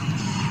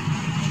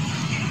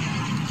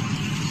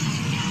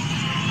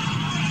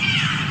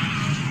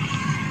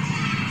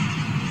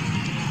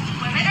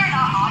 Women are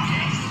not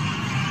objects.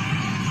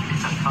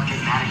 It's a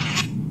fucking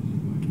mannequin.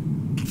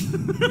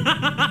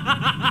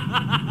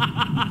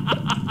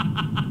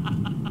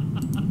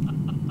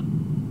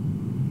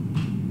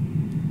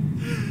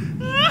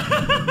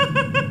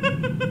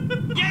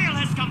 Yale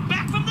has come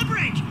back from the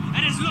brink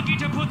and is looking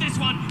to put this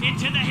one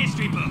into the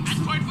history books. That's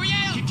point for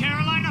Yale. Can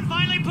Carolina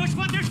finally push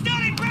what they're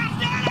studying, Brown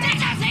Sterling? Did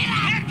you see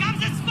that? Here comes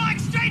the spike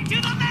straight to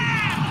the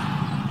man!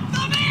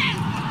 The man!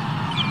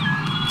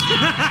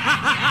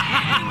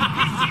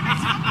 His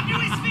teammates help him to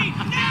his feet.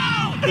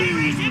 Now! They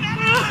raise him up.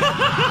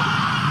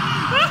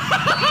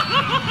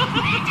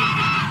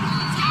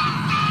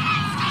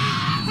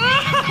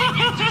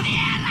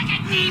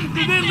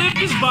 Did they lift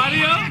his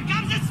body up?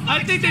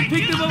 I think they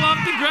picked him up off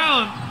the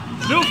ground.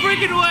 No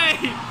freaking way!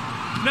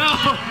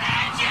 No!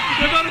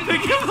 They're gonna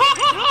pick him up.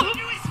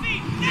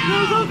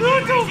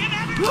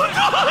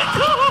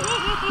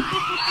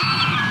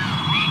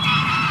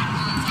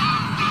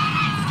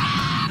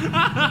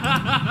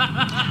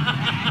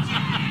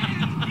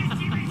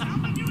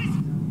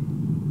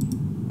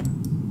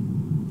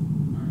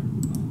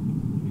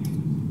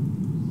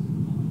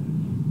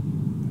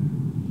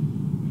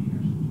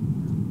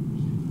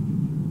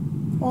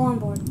 All on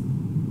board.